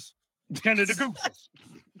Jaylees. Canada Gooses.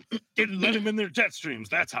 Didn't let him in their jet streams,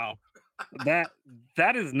 that's how. That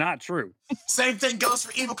is not true. Same thing goes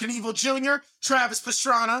for Evil Knievel Jr., Travis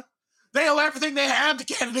Pastrana. They owe everything they have to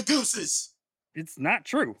Canada Gooses. It's not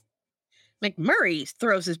true. McMurray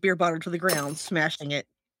throws his beer bottle to the ground, smashing it.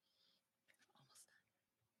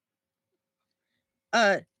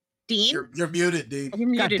 Dean? You're muted, Dean. You're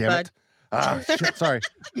muted, damn bud. it. Shit, sorry.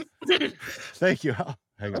 Thank you.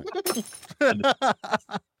 Hang on.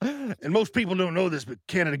 And most people don't know this, but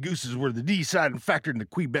Canada Gooses were the deciding factor in the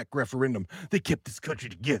Quebec referendum. They kept this country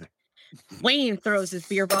together. Wayne throws his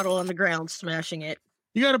beer bottle on the ground, smashing it.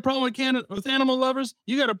 You got a problem with animal lovers?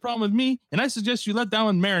 You got a problem with me? And I suggest you let that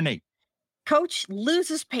one marinate. Coach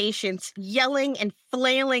loses patience, yelling and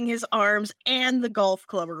flailing his arms and the golf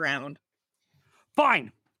club around.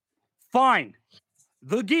 Fine.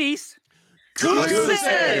 The geese.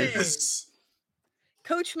 Gooses!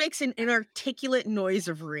 Coach makes an inarticulate noise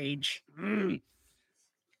of rage.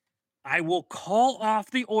 I will call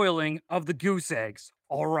off the oiling of the goose eggs,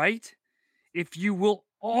 all right? If you will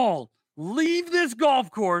all leave this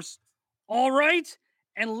golf course, all right?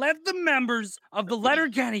 And let the members of the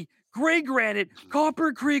Letterkenny, Grey Granite,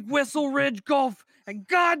 Copper Creek, Whistle Ridge Golf, and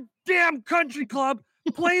goddamn Country Club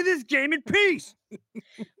play this game in peace.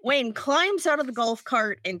 Wayne climbs out of the golf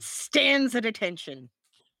cart and stands at attention.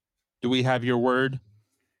 Do we have your word?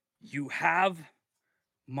 You have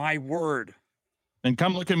my word. Then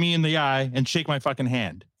come look at me in the eye and shake my fucking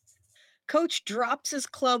hand. Coach drops his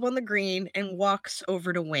club on the green and walks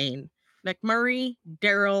over to Wayne. McMurray,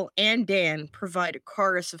 Daryl, and Dan provide a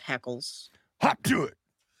chorus of heckles. Hop to it.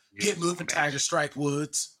 Get moving, Tiger Strike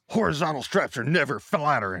Woods. Horizontal straps are never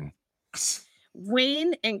flattering.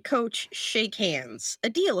 Wayne and Coach shake hands. A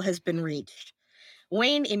deal has been reached.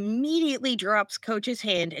 Wayne immediately drops Coach's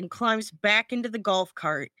hand and climbs back into the golf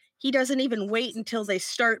cart. He doesn't even wait until they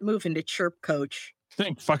start moving to chirp Coach.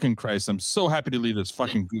 Thank fucking Christ. I'm so happy to leave this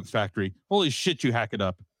fucking goof factory. Holy shit, you hack it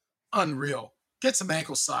up. Unreal. Get some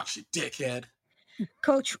ankle socks, you dickhead.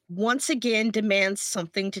 Coach once again demands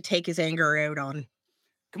something to take his anger out on.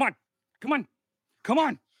 Come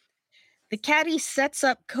on. The caddy sets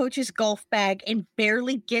up Coach's golf bag and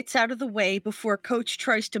barely gets out of the way before Coach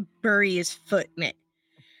tries to bury his foot in it.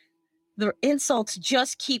 The insults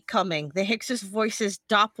just keep coming, the Hickses' voices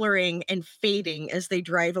Dopplering and fading as they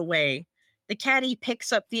drive away. The caddy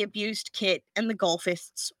picks up the abused kit and the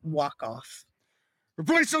golfists walk off.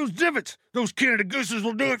 Replace those divots. Those Canada Gooses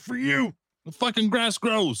will do it for you. The fucking grass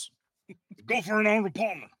grows. Go for an Arnold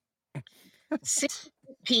Palmer.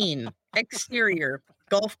 16, exterior,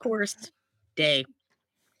 golf course, day.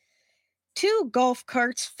 2 golf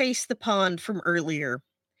carts face the pond from earlier.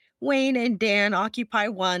 Wayne and Dan occupy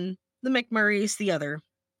one, the McMurrays the other.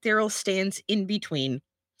 Daryl stands in between.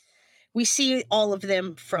 We see all of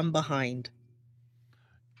them from behind.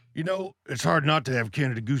 You know, it's hard not to have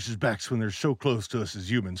Canada Gooses backs when they're so close to us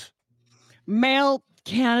as humans. Male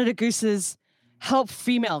Canada Gooses help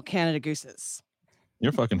female Canada Gooses.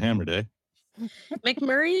 You're fucking hammered, eh?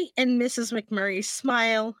 McMurray and Mrs. McMurray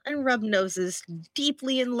smile and rub noses,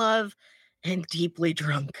 deeply in love and deeply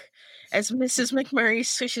drunk, as Mrs. McMurray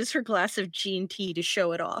swishes her glass of G&T to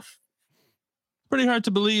show it off. Pretty hard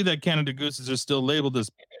to believe that Canada Gooses are still labeled as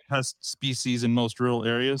pest species in most rural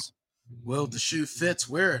areas. Well, the shoe fits,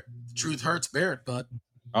 wear it. The truth hurts, bear it, bud.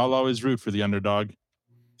 I'll always root for the underdog.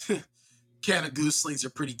 Canada Gooselings are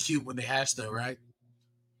pretty cute when they hatch, though, right?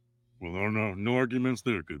 Well, no arguments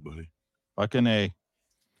there, good buddy. Fucking A.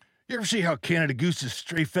 You ever see how Canada Goose's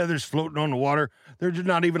stray feathers floating on the water? They're just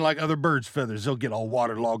not even like other birds' feathers. They'll get all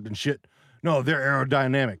waterlogged and shit. No, they're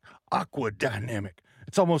aerodynamic, aqua dynamic.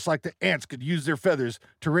 It's almost like the ants could use their feathers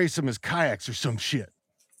to race them as kayaks or some shit.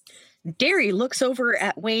 Derry looks over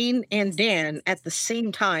at Wayne and Dan at the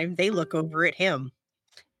same time they look over at him.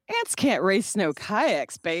 Ants can't race no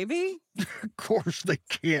kayaks, baby. Of course they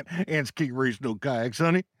can't. Ants can't race no kayaks,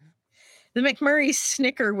 honey. The McMurrays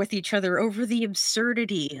snicker with each other over the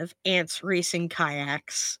absurdity of ants racing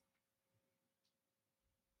kayaks.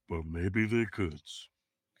 Well, maybe they could.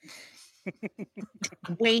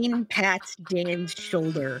 Wayne pats Dan's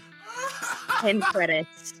shoulder. 10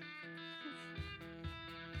 credits.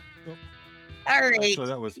 All right, So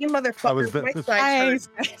that was you motherfuckers. that My was- side's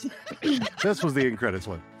hurt. this was the end credits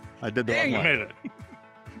one. I did the There wrong you one. Made it.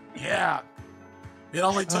 Yeah. It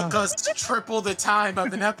only took us triple the time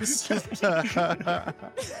of an episode.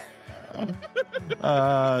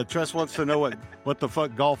 Tress wants to know what the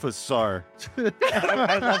fuck golfists are.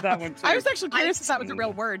 I love that one too. I was actually curious if that was a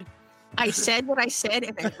real word. I said what I said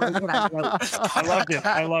and I wrote what I wrote.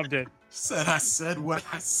 I loved it. I said what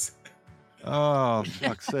I said. Oh,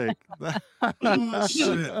 fuck's sake.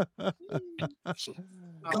 Shit.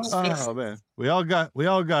 Oh man. We all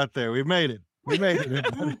got there. We made it. We made it.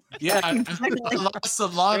 everybody. Yeah, I lost a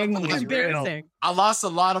lot of Embarrassing, I lost a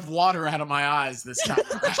lot of water out of my eyes this time.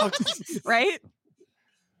 right?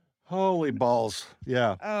 Holy balls.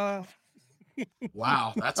 Yeah.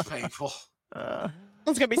 Wow, that's painful.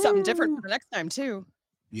 It's gonna be something different for the next time too.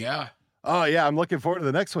 Yeah. Oh yeah, I'm looking forward to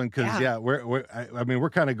the next one because Yeah. we're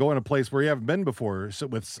kind of going a place where you haven't been before. So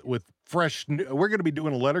with fresh, we're going to be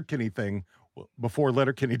doing a Letterkenny thing before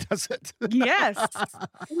Letterkenny does it. Yes.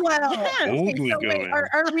 Well, Yes. Boldly wait, going.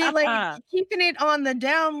 are we like keeping it on the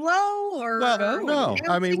down low or No,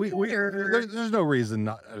 I mean announcing it, or- there's no reason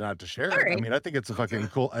not to share it. I Alright. mean, I think it's a fucking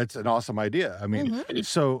cool. It's an awesome idea. I mean, Mhm.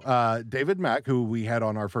 so David Mack, who we had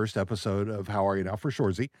on our first episode of How Are You Now for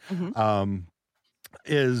Shorzy, Mhm.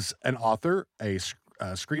 is an author, a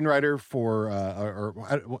screenwriter for,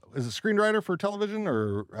 is it screenwriter for television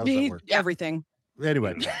or how does that work? Everything.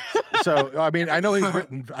 Anyway, so I mean, I know he's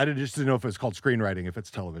written. I just didn't know if it's called screenwriting, if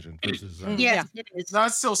it's television versus. Yes, it is. No,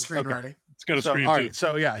 it's still screenwriting. It's got a So, screen all too. right,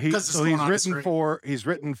 so yeah, 'Cause it's he's going on the written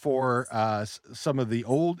screen. for some of the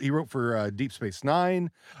old. He wrote for Deep Space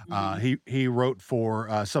Nine. He wrote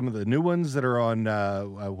for some of the new ones that are on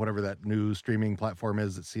whatever that new streaming platform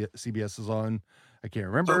is that CBS is on. I can't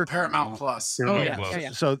remember. Paramount Plus. Paramount yeah. Plus. Oh,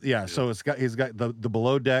 yeah. So yeah, so he's got the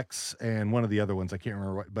Below Decks and one of the other ones I can't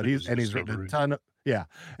remember what, but he's written a Discovery. ton of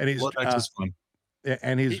and he's Well, that's just fun.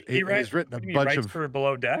 and he's written a He bunch writes of for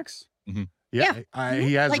Below Decks. he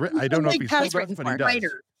has Like, written. I don't know if like he's has still written written, but he for does.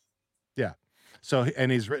 writer. So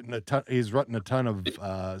and he's written a ton. He's written a ton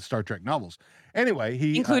of Star Trek novels. Anyway,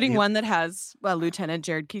 Including he- one that has Lieutenant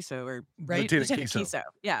Jared Kiso, or right? Lieutenant Kiso.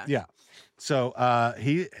 Yeah. Yeah. So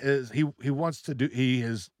he wants to do. He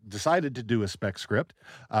has decided to do a spec script,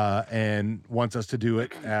 and wants us to do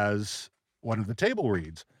it as one of the table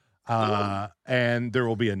reads. And there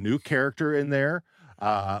will be a new character in there,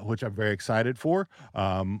 which I'm very excited for.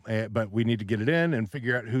 But we need to get it in and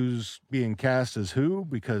figure out who's being cast as who,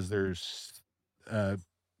 because there's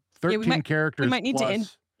 13 characters. We might need to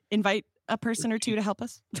plus. invite a person or two to help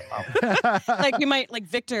us. Like we might, like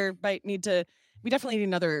Victor might need to. We definitely need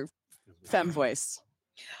another femme voice.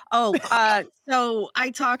 Oh, so I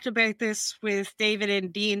talked about this with David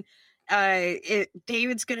and Dean.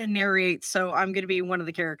 David's gonna narrate, so I'm gonna be one of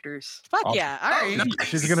the characters. Fuck Oh. yeah! All right.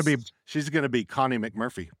 She's gonna be Connie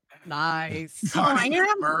McMurphy. Nice. Oh, I am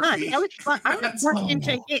fun. Murphy. That was fun. I was working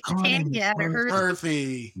to get Tanya out of her.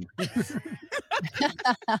 Murphy.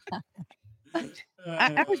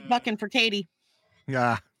 I was bucking for Katie.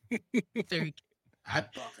 Yeah. I'd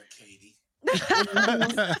buck a Katie.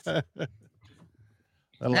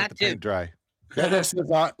 I let That the too. paint dry.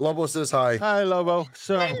 Lobo says hi. Hi, Lobo.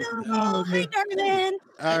 So, Hello, hi, darling.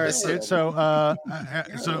 all right.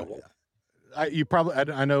 So, you probably,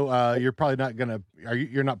 I know you're probably not gonna.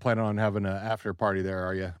 You're not planning on having an after party there,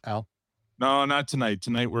 are you, Al? No, not tonight.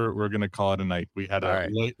 Tonight we're gonna call it a night. We had All a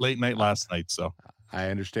right. late night last night, so I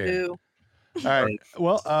understand. Ooh. All right.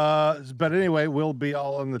 Well, but anyway, we'll be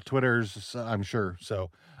all on the Twitters, I'm sure.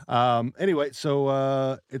 So, anyway,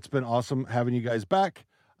 so it's been awesome having you guys back.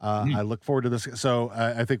 I look forward to this. So,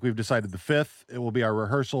 I think we've decided the 5th it will be our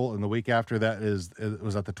rehearsal, and the week after that was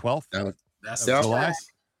that the 12th That's of Yep. July.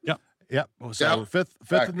 Yep. So Yep. 5th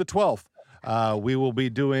Back. and the 12th. We will be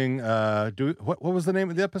doing. What was the name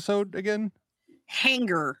of the episode again?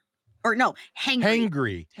 Hanger. Or no,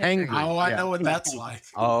 hangry. Hangry. Oh, I Yeah. know what that's like.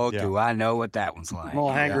 Oh, Yeah. do I know what that one's like? I'm all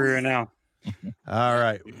hangry right now. All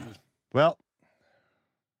right. Well,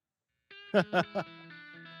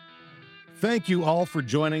 thank you all for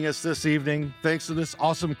joining us this evening. Thanks to this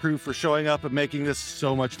awesome crew for showing up and making this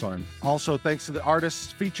so much fun. Also, thanks to the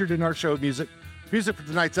artists featured in our show music. Music for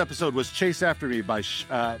tonight's episode was Chase After Me by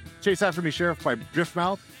Chase After Me Sheriff by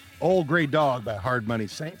Driftmouth, Old Gray Dog by Hard Money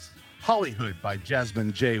Saints, Hollyhood by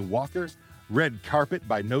Jasmine J. Walker, Red Carpet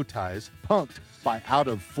by No Ties, Punked by Out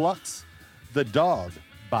of Flux, The Dog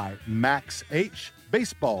by Max H,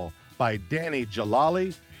 Baseball by Danny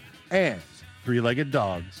Jalali, and Three-Legged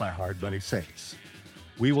Dog by Hard Money Saints.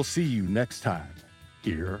 We will see you next time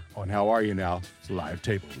here on How Are You Now Live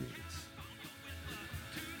Table Read.